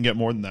think you can get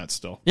more than that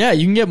still. Yeah,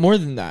 you can get more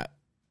than that.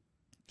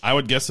 I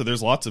would guess that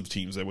there's lots of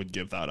teams that would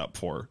give that up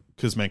for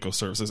Kuzmenko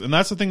services. And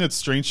that's the thing that's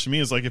strange to me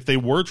is, like, if they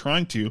were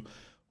trying to,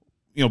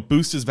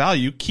 boost his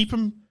value, keep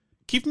him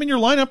in your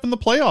lineup in the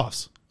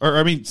playoffs. Or,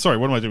 I mean, sorry,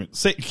 what am I doing?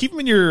 Keep him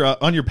in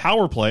your on your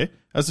power play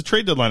as the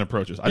trade deadline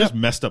approaches. I just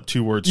messed up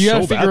 2 words. You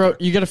got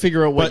to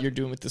figure out what you're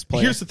doing with this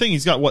player. Here's the thing: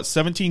 he's got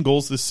 17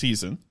 goals this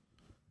season.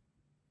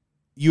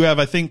 You have,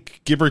 I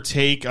think, give or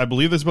take, I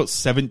believe there's about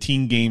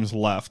 17 games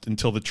left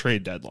until the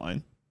trade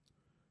deadline.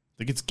 I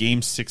think it's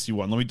game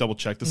 61. Let me double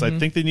check this. I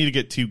think they need to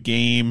get to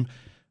game.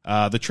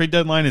 The trade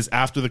deadline is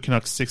after the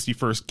Canucks'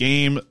 61st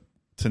game.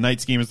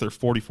 Tonight's game is their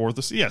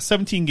 44th. Yeah,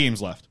 17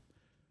 games left.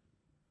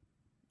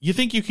 You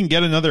think you can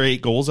get another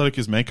 8 goals out of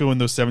Kuzmenko in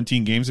those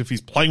 17 games if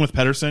he's playing with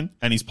Pettersson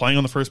and he's playing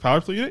on the first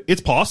power play unit? It's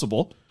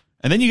possible.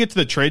 And then you get to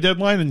the trade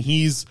deadline and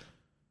he's,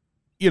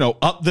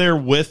 up there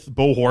with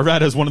Bo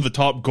Horvat as one of the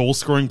top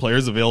goal-scoring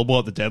players available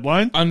at the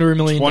deadline. Under $1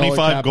 million.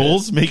 25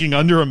 goals, making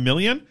under $1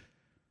 million.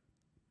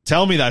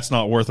 Tell me that's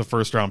not worth a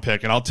first-round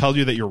pick, and I'll tell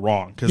you that you're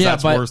wrong, because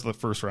that's worth the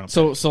first-round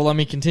pick. So let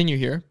me continue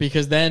here,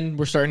 because then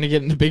we're starting to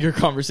get into bigger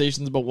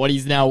conversations about what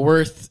he's now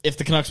worth if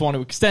the Canucks want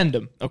to extend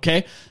him,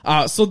 okay?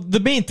 So the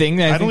main thing...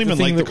 I don't even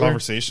like the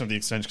conversation of the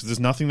extension, because there's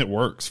nothing that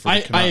works for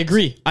the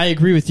Canucks. I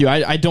agree with you.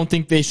 I don't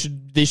think they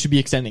should be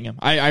extending him.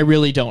 I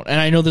really don't. And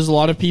I know there's a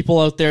lot of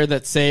people out there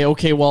that say,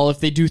 okay, well, if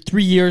they do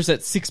 3 years at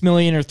 $6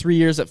 million or 3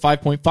 years at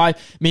 5.5,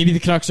 maybe the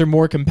Canucks are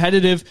more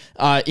competitive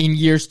in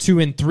years 2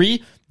 and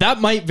 3. That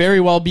might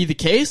very well be the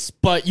case,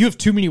 but you have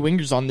too many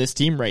wingers on this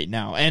team right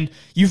now. And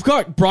you've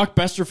got Brock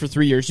Besser for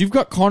 3 years. You've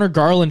got Connor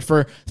Garland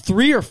for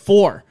 3 or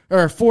 4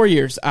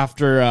 years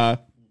after,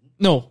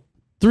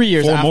 3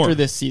 years after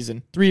this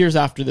season. 3 years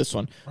after this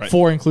one. Right.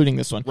 4 including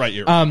this one. Right.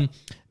 You're right.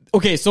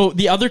 Okay, so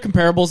the other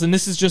comparables, and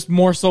this is just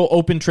more so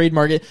open trade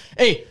market.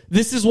 Hey,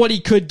 this is what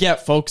he could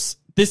get, folks.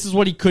 This is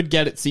what he could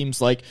get, it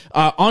seems like.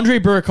 Andrei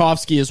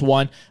Burakovsky is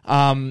one.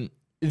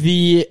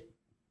 The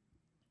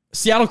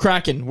Seattle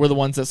Kraken were the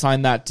ones that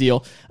signed that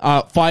deal.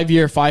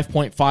 5-year,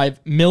 $5.5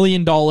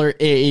 million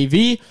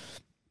AAV.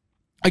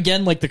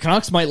 Again, like, the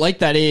Canucks might like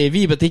that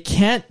AAV, but they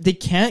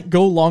can't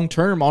go long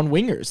term on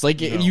wingers.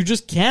 Like, you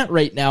just can't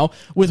right now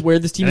with where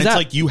this team is at.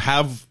 Like,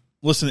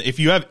 listen, if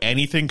you have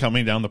anything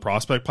coming down the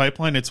prospect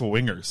pipeline, it's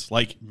wingers.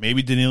 Like,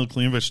 maybe Danilo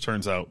Klimovich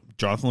turns out.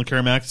 Jonathan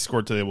LeCaramac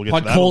scored today. We'll get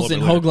to that a little bit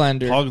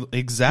later. Hoglander.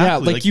 Exactly. Yeah,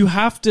 like, you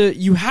have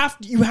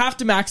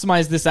to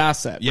maximize this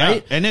asset,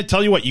 right? And then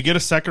tell you what, you get a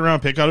second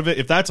round pick out of it.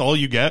 If that's all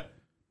you get,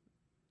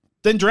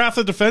 then draft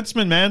a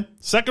defenseman, man.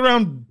 Second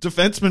round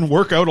defensemen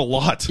work out a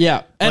lot.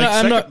 Yeah.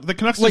 And the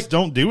Canucks just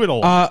don't do it a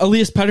lot.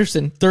 Elias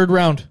Pettersson, 3rd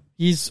round.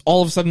 He's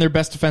all of a sudden their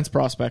best defense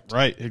prospect.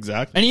 Right,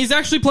 exactly. And he's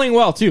actually playing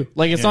well, too.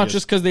 Like, it's not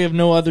just because they have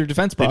no other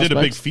defense prospects. They did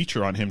a big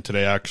feature on him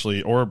today,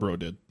 actually. Orebro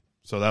did.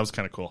 So that was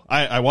kind of cool.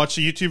 I watched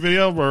a YouTube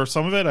video where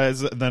some of it,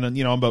 then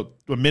about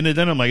a minute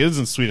in, I'm like, this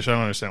isn't Swedish. I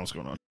don't understand what's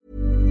going on.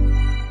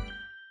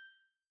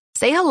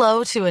 Say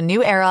hello to a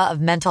new era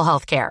of mental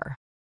health care.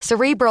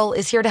 Cerebral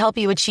is here to help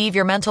you achieve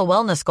your mental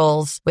wellness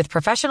goals with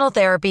professional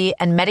therapy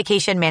and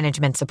medication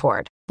management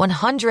support.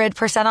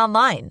 100%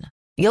 online.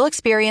 You'll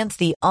experience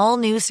the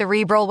all-new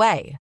Cerebral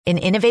Way, an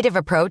innovative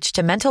approach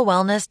to mental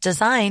wellness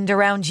designed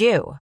around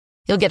you.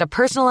 You'll get a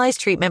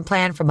personalized treatment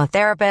plan from a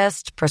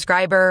therapist,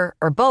 prescriber,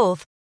 or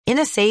both in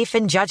a safe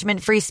and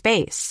judgment-free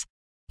space.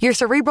 Your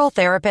Cerebral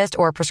therapist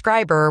or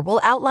prescriber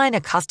will outline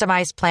a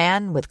customized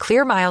plan with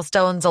clear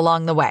milestones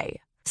along the way,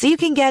 so you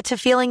can get to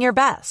feeling your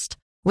best.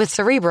 With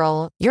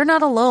Cerebral, you're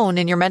not alone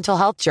in your mental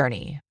health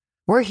journey.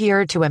 We're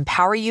here to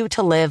empower you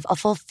to live a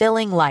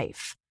fulfilling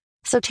life.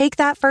 So take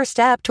that first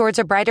step towards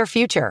a brighter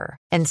future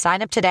and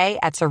sign up today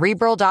at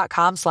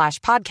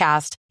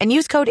Cerebral.com/podcast and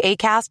use code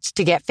ACAST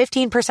to get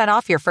 15%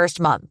 off your first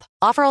month.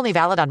 Offer only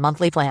valid on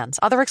monthly plans.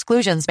 Other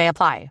exclusions may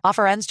apply.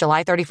 Offer ends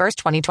July 31st,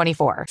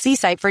 2024. See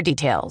site for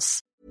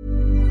details.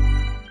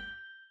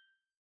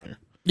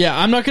 Yeah,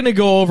 I'm not going to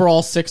go over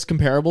all 6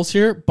 comparables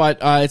here, but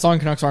it's on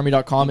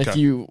CanucksArmy.com if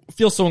you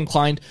feel so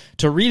inclined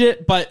to read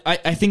it. But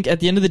I think at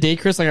the end of the day,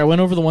 Chris, I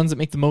went over the ones that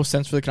make the most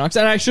sense for the Canucks.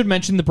 And I should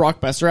mention the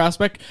Brock Besser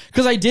aspect,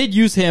 because I did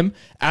use him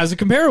as a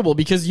comparable,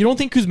 because you don't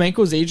think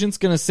Kuzmenko's agent's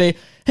going to say,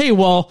 hey,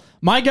 well,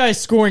 my guy's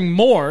scoring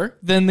more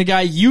than the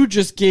guy you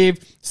just gave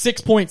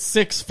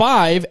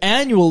 6.65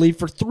 annually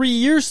for 3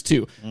 years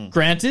to.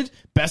 Granted,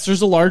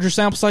 Besser's a larger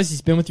sample size.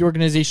 He's been with the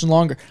organization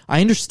longer. I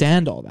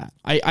understand all that.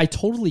 I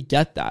totally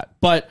get that.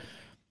 But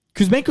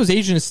Kuzmenko's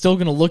agent is still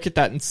going to look at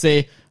that and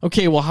say,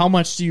 okay, well, how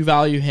much do you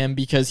value him?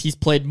 Because he's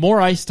played more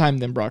ice time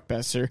than Brock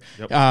Besser.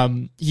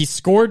 Yep. He's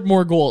scored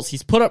more goals.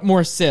 He's put up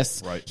more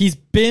assists. Right. He's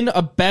been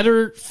a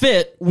better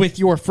fit with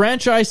your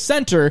franchise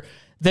center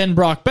than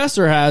Brock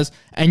Besser has,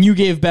 and you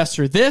gave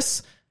Besser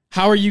this.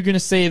 How are you going to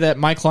say that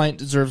my client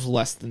deserves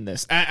less than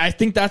this? I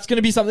think that's going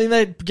to be something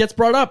that gets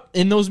brought up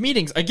in those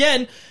meetings.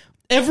 Again,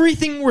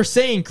 everything we're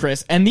saying,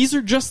 Chris, and these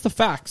are just the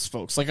facts,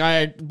 folks. Like,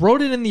 I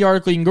wrote it in the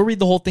article. You can go read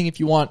the whole thing if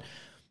you want.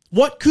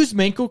 What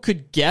Kuzmenko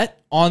could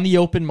get on the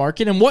open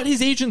market and what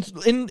his agents,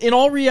 in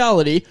all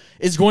reality,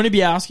 is going to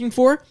be asking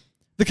for,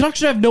 the Canucks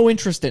should have no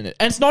interest in it.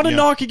 And it's not a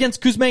knock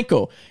against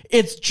Kuzmenko.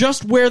 It's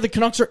just where the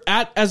Canucks are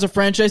at as a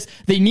franchise.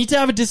 They need to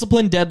have a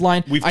disciplined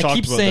deadline. I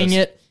keep saying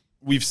it.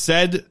 We've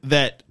said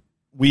that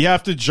we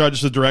have to judge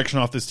the direction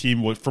off this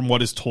team from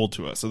what is told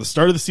to us. At the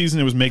start of the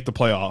season, it was make the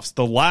playoffs.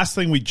 The last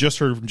thing we just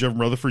heard from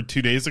Jim Rutherford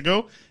 2 days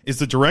ago is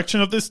the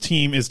direction of this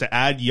team is to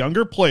add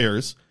younger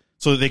players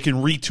so that they can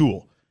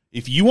retool.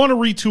 If you want to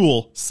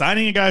retool,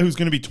 signing a guy who's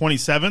going to be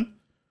 27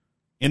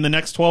 in the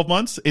next 12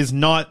 months is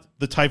not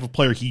the type of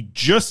player he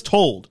just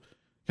told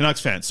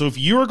Canucks fans. So if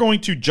you are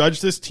going to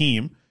judge this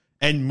team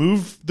and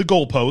move the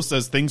goalposts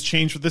as things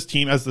change with this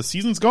team, as the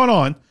season's gone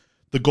on,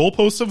 the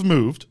goalposts have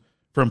moved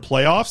from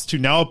playoffs to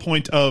now a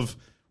point of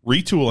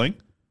retooling.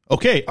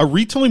 Okay, a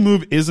retooling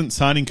move isn't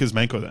signing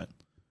Kuzmenko then.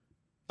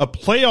 A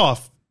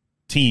playoff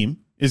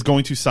team is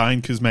going to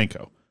sign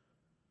Kuzmenko.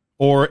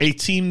 Or a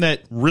team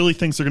that really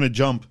thinks they're going to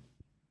jump.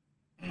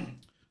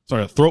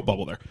 Sorry, a throat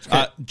bubble there.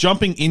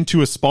 Jumping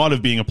into a spot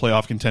of being a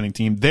playoff contending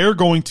team, they're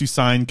going to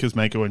sign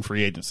Kuzmenko in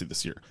free agency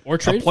this year. Or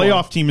trade a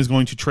playoff team is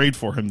going to trade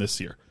for him this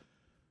year.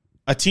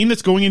 A team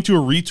that's going into a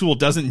retool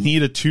doesn't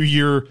need a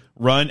 2-year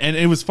run. And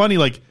it was funny,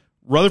 like,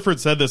 Rutherford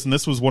said this, and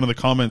this was one of the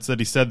comments that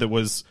he said that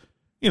was,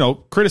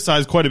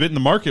 criticized quite a bit in the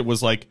market,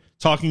 was like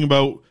talking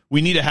about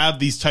we need to have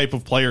these type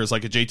of players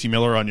like a JT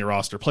Miller on your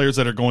roster, players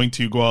that are going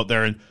to go out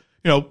there and,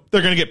 they're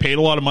going to get paid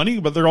a lot of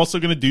money, but they're also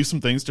going to do some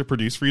things to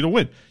produce for you to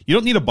win. You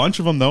don't need a bunch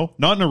of them, though,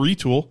 not in a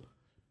retool.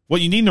 What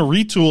you need in a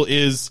retool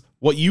is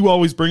what you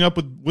always bring up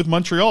with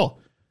Montreal.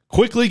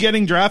 Quickly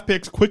getting draft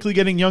picks, quickly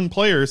getting young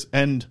players,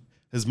 and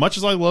as much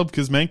as I love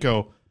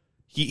Kuzmenko,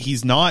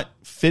 he's not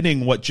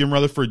fitting what Jim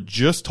Rutherford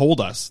just told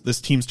us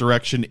this team's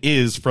direction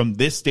is from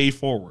this day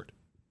forward.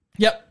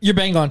 Yep, you're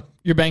bang on.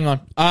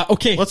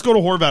 Okay. Let's go to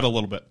Horvat a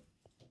little bit.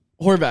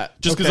 Horvat.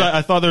 Just because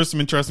I thought there was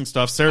some interesting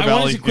stuff. Sarah Valley. I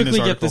wanted to quickly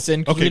get this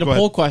in because we had a go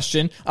poll ahead.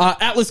 question.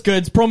 Atlas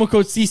Goods, promo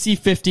code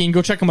CC15.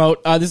 Go check them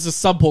out. This is a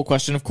sub poll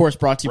question, of course,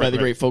 brought to you by the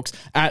great folks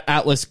at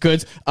Atlas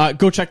Goods.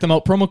 Go check them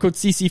out. Promo code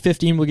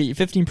CC15 will get you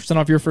 15%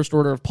 off your first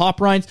order of pop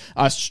rinds.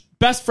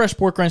 Best fresh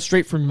pork rinds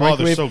straight from your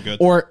microwave so good.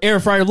 or air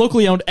fryer,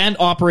 locally owned and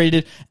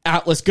operated.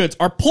 Atlas Goods.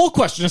 Our poll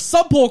question, a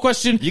sub poll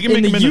question. You can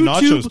make them into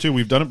nachos too.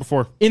 We've done it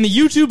before. In the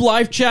YouTube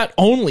live chat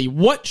only,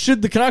 what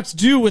should the Canucks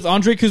do with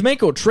Andrei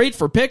Kuzmenko? Trade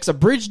for picks, a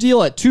bridge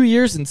deal at 2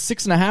 years and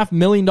 $6.5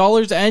 million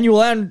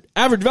annual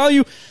average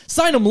value.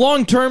 Sign him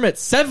long term at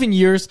 7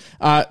 years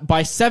by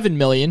 $7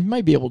 million.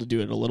 Might be able to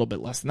do it a little bit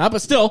less than that,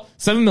 but still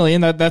 $7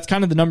 million. That's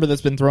kind of the number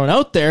that's been thrown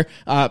out there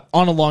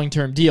on a long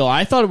term deal.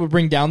 I thought it would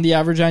bring down the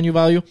average annual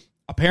value.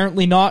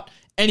 Apparently not.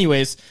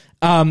 Anyways,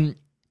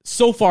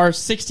 so far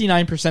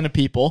 69% of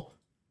people,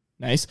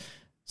 nice,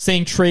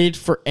 saying trade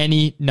for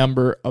any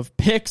number of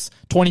picks.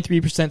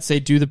 23% say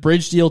do the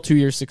bridge deal, 2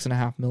 years,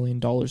 $6.5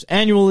 million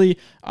annually.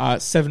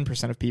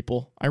 7% of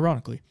people,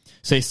 ironically,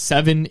 say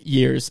 7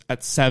 years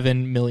at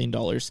 $7 million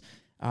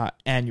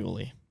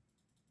annually.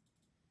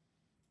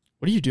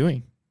 What are you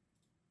doing?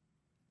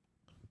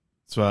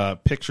 So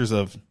pictures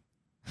of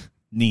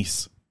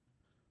Nice,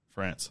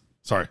 France.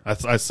 Sorry,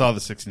 I saw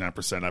the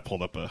 69%. I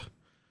pulled up a...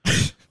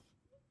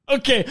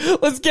 Okay,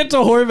 let's get to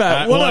Horvat.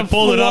 I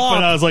pulled it up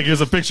and I was like,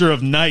 there's a picture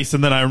of Nice,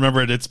 and then I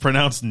remembered it's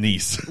pronounced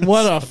Nice.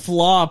 What a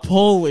flop.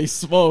 Holy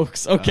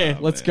smokes. Okay,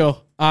 let's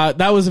go.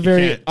 That was a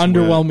very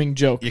underwhelming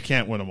joke. You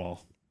can't win them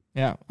all.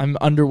 Yeah, I'm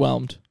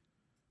underwhelmed.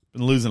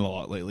 Been losing a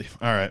lot lately.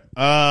 All right.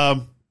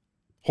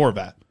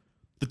 Horvat.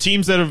 The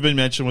teams that have been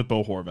mentioned with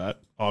Bo Horvat,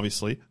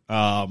 obviously.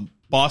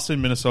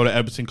 Boston, Minnesota,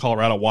 Edmonton,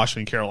 Colorado,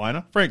 Washington,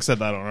 Carolina. Frank said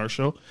that on our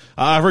show.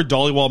 I've heard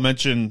Dollywall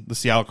mention the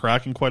Seattle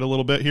Kraken quite a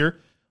little bit here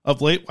of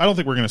late. I don't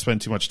think we're going to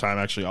spend too much time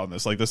actually on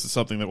this. Like, this is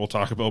something that we'll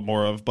talk about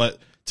more of. But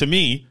to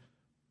me,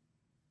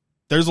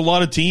 there's a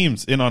lot of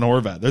teams in on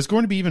Horvat. There's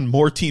going to be even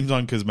more teams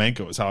on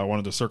Kuzmenko is how I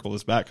wanted to circle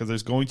this back, because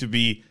there's going to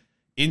be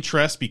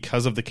interest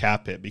because of the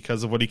cap hit,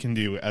 because of what he can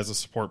do as a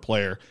support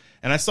player.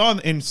 And I saw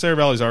in Sarah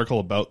Valley's article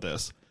about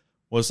this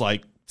was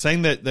like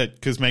saying that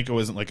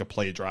Kuzmenko isn't like a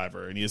play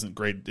driver and he isn't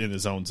great in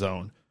his own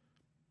zone.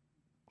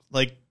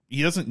 Like,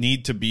 he doesn't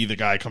need to be the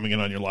guy coming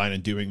in on your line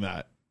and doing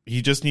that.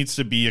 He just needs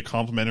to be a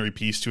complementary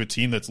piece to a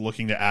team that's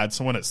looking to add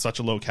someone at such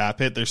a low cap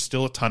hit. There's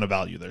still a ton of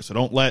value there. So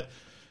don't let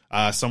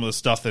some of the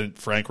stuff that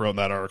Frank wrote in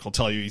that article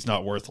tell you he's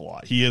not worth a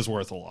lot. He is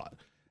worth a lot.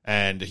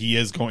 And he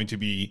is going to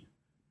be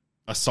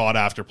a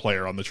sought-after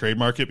player on the trade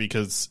market,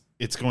 because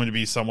it's going to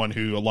be someone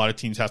who a lot of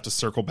teams have to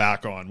circle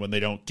back on when they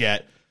don't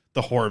get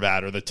the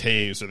Horvat or the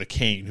Taves or the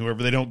Kane.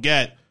 Whoever they don't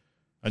get,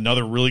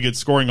 another really good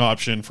scoring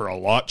option for a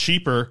lot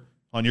cheaper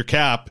on your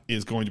cap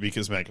is going to be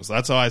Kuzmenko. So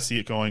that's how I see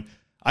it going.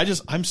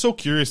 I'm so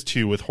curious,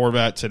 too, with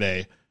Horvat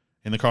today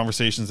in the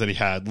conversations that he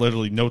had.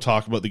 Literally no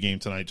talk about the game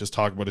tonight, just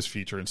talk about his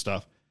future and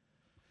stuff.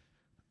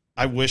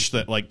 I wish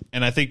that, like,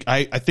 and I think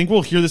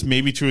we'll hear this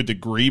maybe to a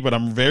degree, but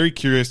I'm very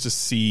curious to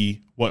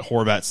see what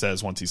Horvat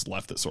says once he's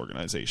left this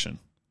organization.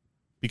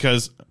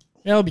 Because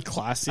yeah, it'll be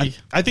classy.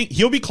 I think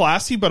he'll be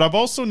classy, but I've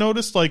also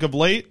noticed, like, of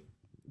late,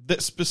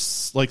 that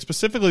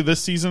specifically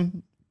this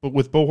season, but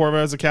with Bo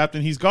Horvat as a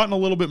captain, he's gotten a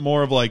little bit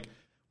more of, like,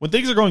 when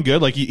things are going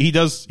good, like,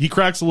 he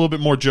cracks a little bit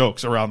more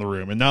jokes around the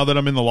room. And now that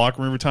I'm in the locker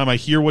room every time, I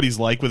hear what he's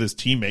like with his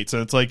teammates,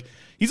 and it's like,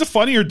 he's a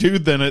funnier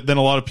dude than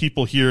a lot of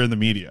people here in the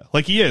media.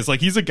 Like, he is. Like,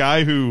 he's a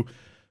guy who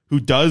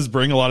does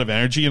bring a lot of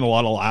energy and a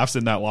lot of laughs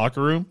in that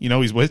locker room. You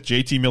know, he's with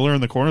JT Miller in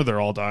the corner there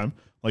all the time.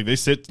 Like, they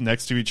sit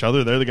next to each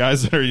other. They're the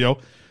guys that are, you know,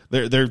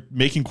 they're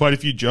making quite a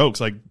few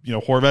jokes. Like, you know,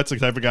 Horvat's the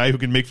type of guy who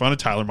can make fun of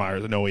Tyler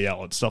Myers and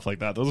OEL and stuff like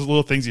that. Those are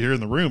little things you hear in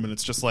the room, and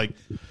it's just like,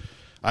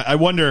 I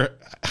wonder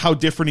how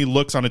different he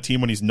looks on a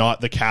team when he's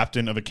not the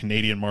captain of a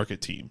Canadian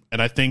market team.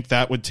 And I think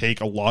that would take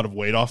a lot of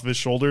weight off of his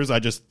shoulders. I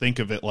just think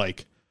of it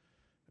like,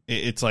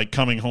 it's like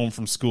coming home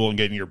from school and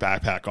getting your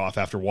backpack off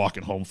after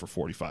walking home for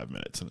 45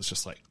 minutes. And it's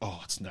just like,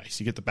 oh, it's nice.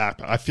 You get the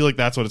backpack. I feel like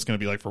that's what it's going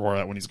to be like for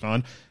Horvat when he's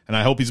gone. And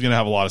I hope he's going to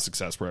have a lot of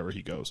success wherever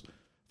he goes.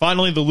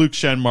 Finally, the Luke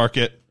Shen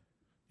market.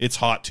 It's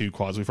hot too,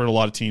 Quads. We've heard a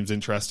lot of teams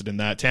interested in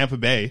that. Tampa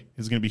Bay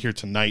is going to be here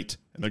tonight,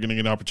 and they're going to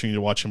get an opportunity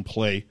to watch him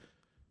play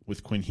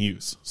with Quinn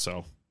Hughes.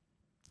 So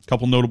a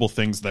couple notable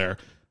things there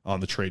on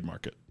the trade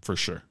market for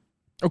sure.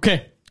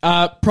 Okay.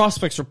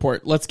 Prospects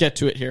report. Let's get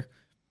to it here.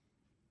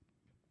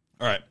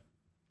 All right.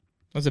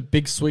 That was a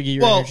big swig of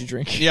your energy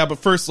drink. Yeah, but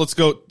first, let's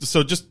go.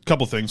 So just a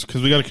couple things,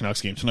 because we got a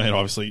Canucks game tonight,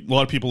 obviously. A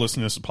lot of people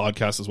listening to this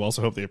podcast as well,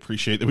 so I hope they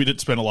appreciate that we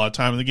didn't spend a lot of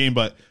time in the game,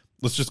 but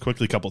let's just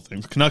quickly, a couple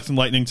things. Canucks and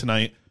Lightning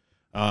tonight.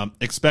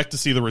 Expect to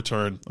see the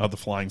return of the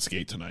flying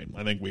skate tonight.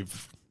 I think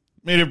we've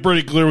made it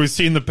pretty clear. We've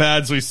seen the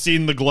pads, we've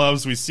seen the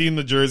gloves, we've seen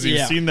the jersey,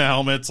 we've seen the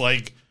helmets.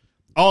 Like,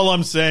 all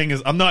I'm saying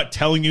is I'm not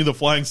telling you the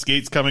flying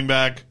skate's coming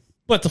back.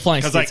 But the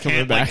flying skate's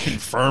coming back. Like,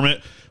 confirm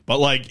it. But,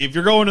 like, if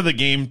you're going to the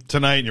game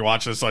tonight and you're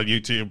watching this on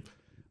YouTube,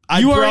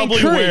 I'd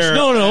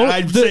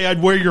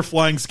wear your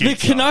flying skate.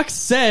 The Canucks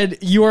said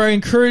you are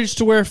encouraged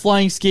to wear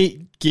flying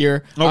skate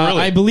gear. Oh,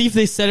 really? I believe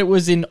they said it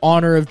was in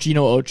honor of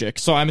Gino Ojic.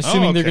 So I'm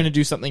assuming they're going to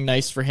do something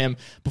nice for him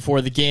before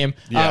the game.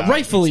 Yeah,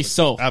 rightfully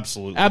so.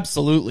 Absolutely.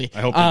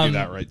 I hope they do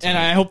that right tonight. And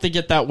I hope they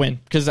get that win,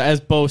 because as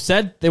Bo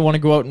said, they want to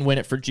go out and win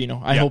it for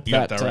Gino. I hope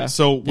that right.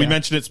 So we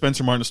mentioned it,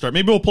 Spencer Martin to start.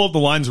 Maybe we'll pull up the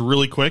lines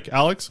really quick.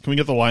 Alex, can we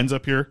get the lines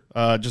up here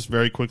just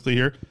very quickly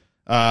here?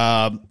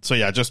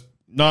 Just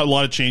not a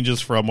lot of changes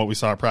from what we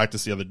saw at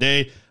practice the other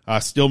day.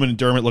 Stillman and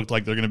Dermott looked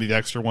like they're going to be the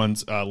extra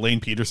ones. Lane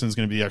Peterson's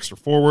going to be the extra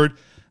forward.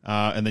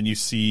 And then you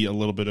see a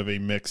little bit of a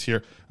mix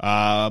here.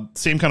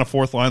 Same kind of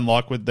fourth line,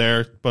 Lockwood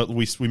there. But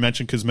we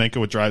mentioned Kuzmenko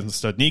with Drives and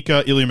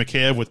Studnicka. Ilya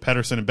Mikheyev with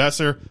Pettersson and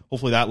Besser.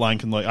 Hopefully that line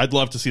can... I'd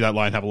love to see that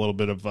line have a little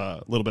bit of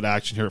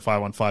action here at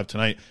 5-on-5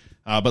 tonight.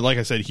 But like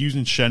I said, Hughes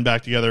and Shen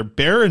back together.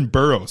 Bear and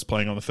Burrows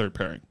playing on the third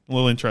pairing. A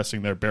little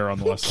interesting there. Bear on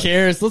the left side. Who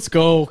cares? Let's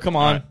go. Come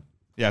on.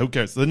 Yeah, who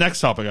cares? The next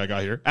topic I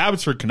got here.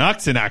 Abbotsford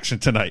Canucks in action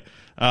tonight.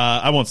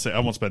 I won't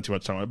spend too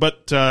much time on it.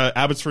 But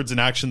Abbotsford's in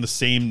action the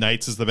same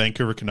nights as the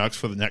Vancouver Canucks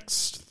for the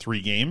next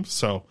 3 games.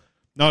 So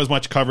not as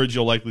much coverage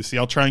you'll likely see.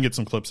 I'll try and get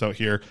some clips out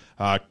here.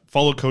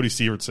 Follow Cody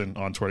Sievertson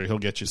on Twitter. He'll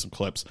get you some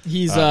clips.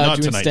 He's not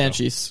doing tonight,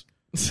 stanchies.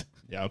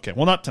 Yeah, okay.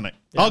 Well, not tonight.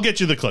 Yeah. I'll get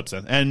you the clips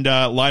then. And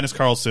Linus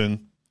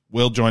Karlsson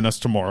will join us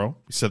tomorrow.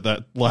 He said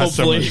that last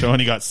time on the show, and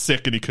he got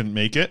sick and he couldn't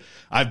make it.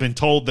 I've been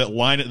told that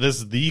this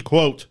is the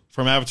quote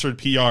from Abbotsford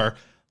PR,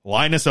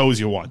 Linus owes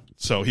you one.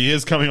 So he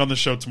is coming on the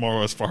show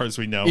tomorrow as far as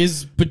we know.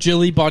 Is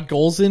Bajili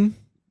Bodgolzin?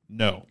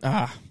 No.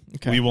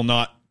 Okay. We will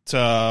not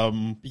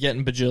be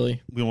getting Bajili.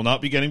 We will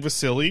not be getting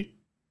Vasily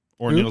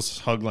or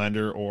Niels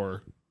Höglander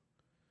or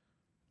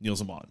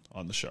Niels Amon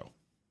on the show.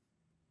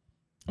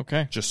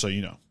 Okay. Just so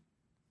you know.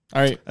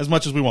 All right. As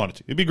much as we wanted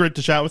to. It'd be great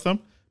to chat with them,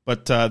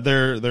 but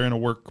they're in a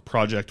work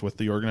project with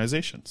the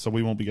organization, so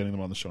we won't be getting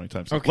them on the show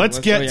anytime soon. Okay, Let's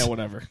get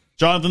whatever.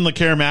 Jonathan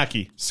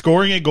Lecaramaki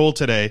scoring a goal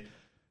today.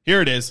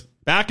 Here it is.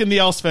 Back in the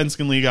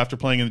Allsvenskan League after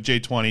playing in the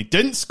J20.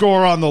 Didn't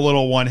score on the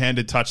little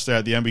one-handed touch there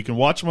at the end, but you can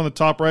watch him on the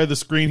top right of the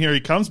screen here. He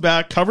comes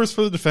back, covers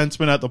for the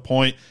defenseman at the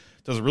point,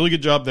 does a really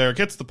good job there,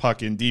 gets the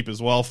puck in deep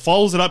as well,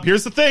 follows it up.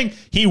 Here's the thing.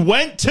 He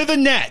went to the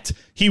net.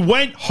 He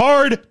went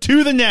hard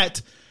to the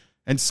net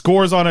and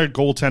scores on a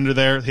goaltender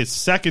there. His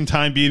second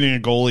time beating a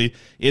goalie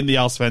in the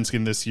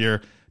Allsvenskan this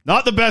year.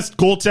 Not the best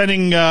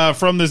goaltending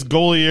from this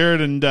goalie here,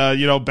 and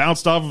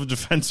bounced off of a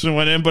defenseman and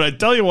went in. But I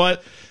tell you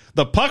what,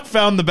 the puck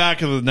found the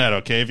back of the net.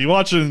 Okay, if you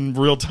watch it in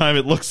real time,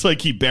 it looks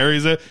like he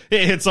buries it.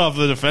 It hits off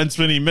the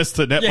defenseman. He missed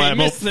the net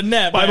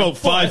by about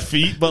 5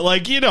 feet. But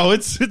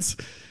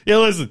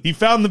listen, he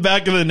found the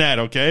back of the net.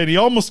 Okay, and he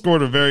almost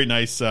scored a very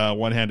nice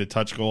one-handed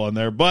touch goal on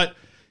there, but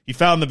he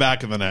found the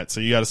back of the net,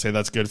 so you got to say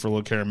that's good for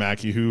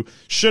Lecaramaki, who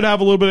should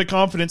have a little bit of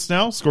confidence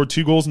now. Scored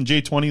 2 goals in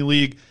J20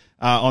 League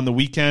on the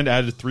weekend,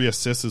 added 3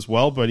 assists as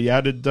well, but he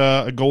added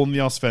a goal in the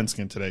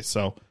Allsvenskan today.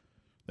 So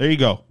there you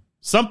go.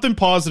 Something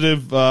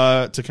positive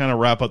to kind of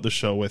wrap up the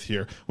show with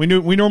here. We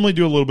normally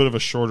do a little bit of a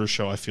shorter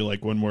show, I feel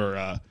like, when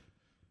we're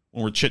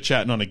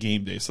chit-chatting on a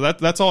game day. So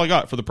that's all I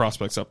got for the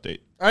prospects update.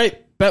 All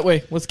right,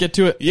 Betway, let's get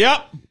to it.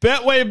 Yep,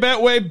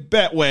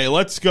 Betway.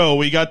 Let's go.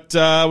 We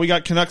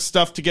got Canucks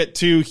stuff to get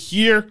to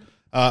here.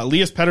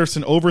 Elias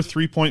Pettersson over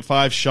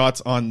 3.5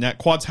 shots on net.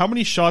 Quads, how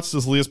many shots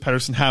does Elias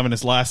Pettersson have in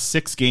his last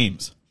 6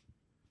 games?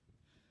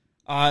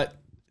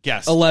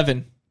 Guess.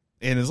 11.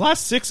 In his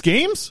last 6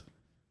 games?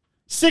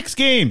 6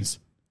 games.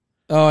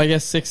 Oh, I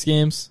guess 6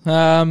 games.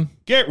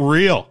 Get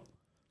real.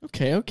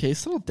 Okay,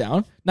 settle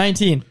down.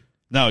 19.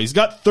 No, he's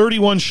got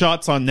 31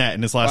 shots on net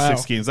in his last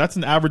 6 games. That's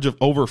an average of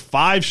over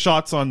 5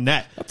 shots on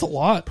net. That's a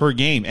lot. Per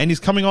game. And he's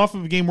coming off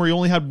of a game where he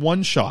only had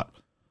 1 shot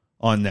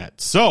on net.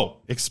 So,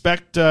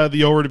 expect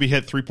the over to be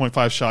hit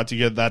 3.5 shots. You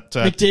get that.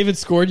 McDavid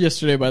scored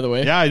yesterday, by the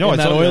way. Yeah, I know. In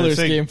that Oilers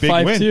game,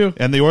 5-2.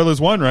 And the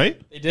Oilers won,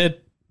 right? They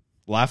did.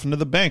 Laughing to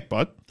the bank,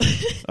 bud.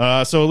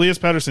 So, Elias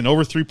Pettersson,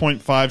 over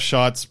 3.5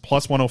 shots,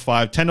 plus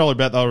 105. $10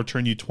 bet, that'll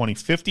return you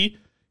 $20.50.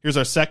 Here's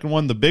our second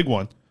one, the big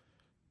one.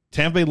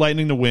 Tampa Bay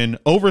Lightning to win,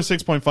 over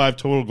 6.5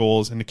 total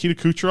goals. And Nikita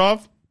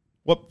Kucherov,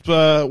 what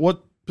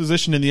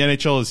position in the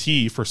NHL is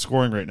he for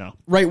scoring right now?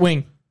 Right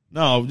wing.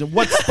 No,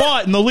 what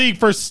spot in the league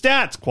for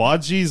stats,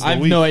 Quad? Jeez, I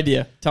have no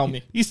idea. Tell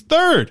me. He's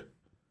third.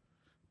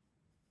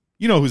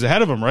 You know who's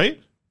ahead of him,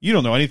 right? You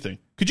don't know anything.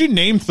 Could you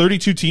name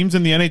 32 teams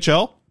in the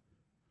NHL?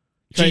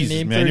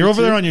 Jesus, man, you're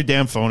over there on your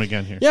damn phone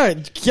again here. Yeah,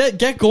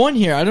 get going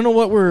here. I don't know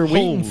what we're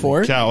waiting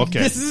for. Cow, okay.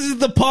 This is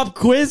the pop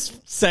quiz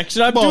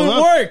section. I'm doing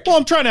work. Well,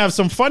 I'm trying to have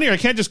some fun here. I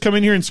can't just come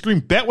in here and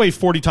scream Betway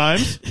 40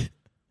 times.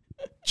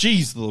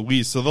 Jeez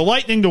Louise. So the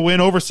Lightning to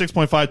win, over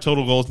 6.5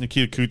 total goals,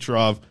 Nikita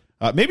Kucherov.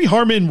 Maybe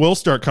Harman will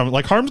start coming.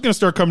 Like, Harman's going to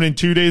start coming in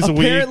 2 days a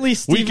week.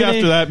 Week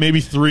after that, maybe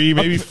 3,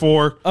 maybe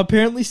 4.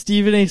 Apparently,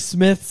 Stephen A.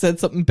 Smith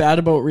said something bad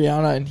about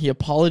Rihanna, and he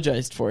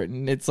apologized for it.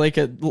 And it's like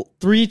a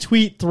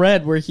 3-tweet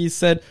thread where he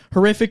said,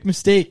 horrific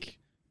mistake.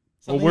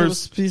 Something that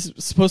was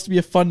supposed to be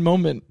a fun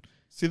moment.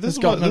 See, this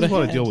is what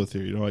I deal with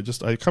here. You know,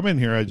 I come in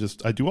here,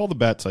 I do all the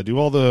bets, I do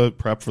all the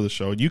prep for the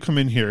show, and you come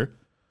in here,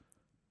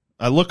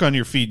 I look on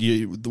your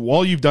feed,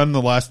 all you've done in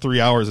the last 3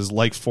 hours is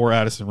like 4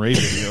 Addison Rae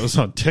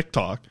videos on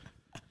TikTok.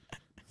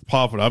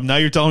 Popping up. Now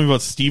you're telling me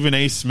about Stephen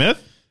A.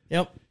 Smith?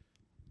 Yep.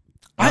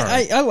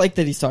 I like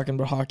that he's talking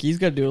about hockey. He's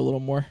got to do it a little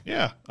more.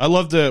 Yeah. I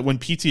loved when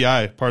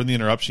PTI, pardon the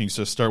interruption, used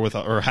to start with,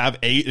 or have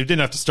it didn't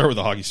have to start with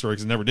a hockey story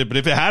because it never did, but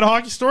if it had a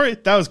hockey story,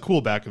 that was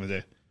cool back in the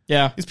day.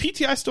 Yeah. Is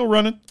PTI still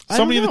running?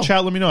 Somebody in the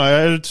chat, let me know.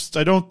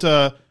 I don't.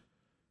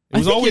 It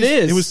was always,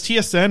 it was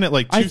TSN at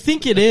like 2. I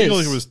think it is. I feel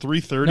like it was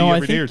 3:30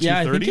 every day or 2:30. Yeah,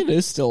 I think it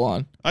is still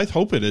on. I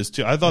hope it is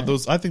too. I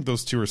think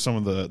those two are some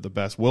of the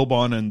best.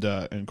 Wilbon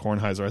and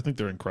Kornheiser. I think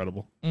they're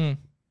incredible.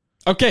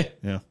 Okay.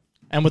 Yeah.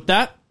 And with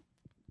that,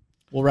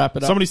 we'll wrap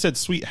it up. Somebody said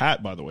sweet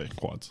hat, by the way,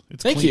 Quads.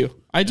 It's Thank clean. you.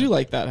 I do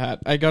like that hat.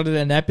 I got it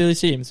at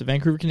Ep.372. It's a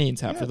Vancouver Canadians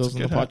hat for those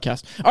on the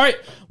podcast. All right.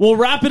 We'll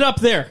wrap it up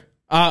there.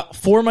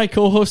 For my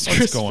co-host,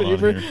 Chris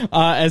Faber,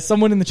 as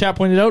someone in the chat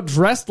pointed out,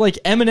 dressed like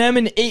Eminem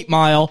in 8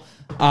 Mile.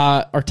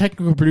 our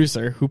technical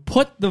producer, who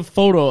put the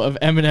photo of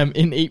Eminem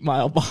in 8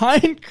 Mile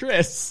behind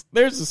Chris.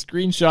 There's a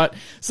screenshot.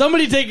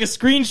 Somebody take a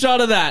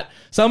screenshot of that.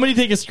 Somebody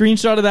take a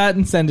screenshot of that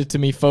and send it to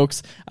me,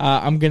 folks.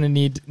 I'm gonna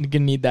need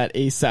that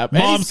ASAP.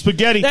 Mom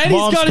spaghetti. And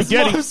Mom he's got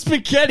spaghetti. his mom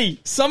spaghetti.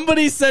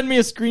 Somebody send me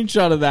a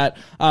screenshot of that.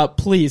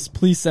 Please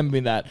send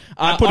me that.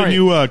 I put a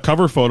new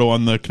cover photo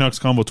on the Canucks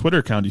Combo Twitter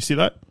account. Do you see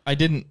that? I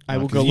didn't. I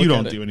will go look You at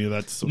don't it. do any of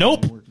that stuff.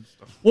 Nope.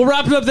 We'll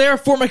wrap it up there.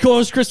 For my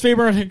co-host Chris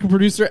Faber and technical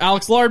producer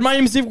Alex Lard, my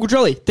name is Dave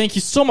Quadrelli. Thank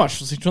you so much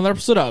for listening to another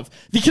episode of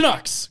The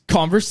Canucks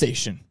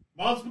Conversation.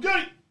 Mom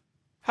spaghetti.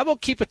 How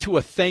about keep it to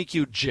a thank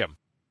you, Jim?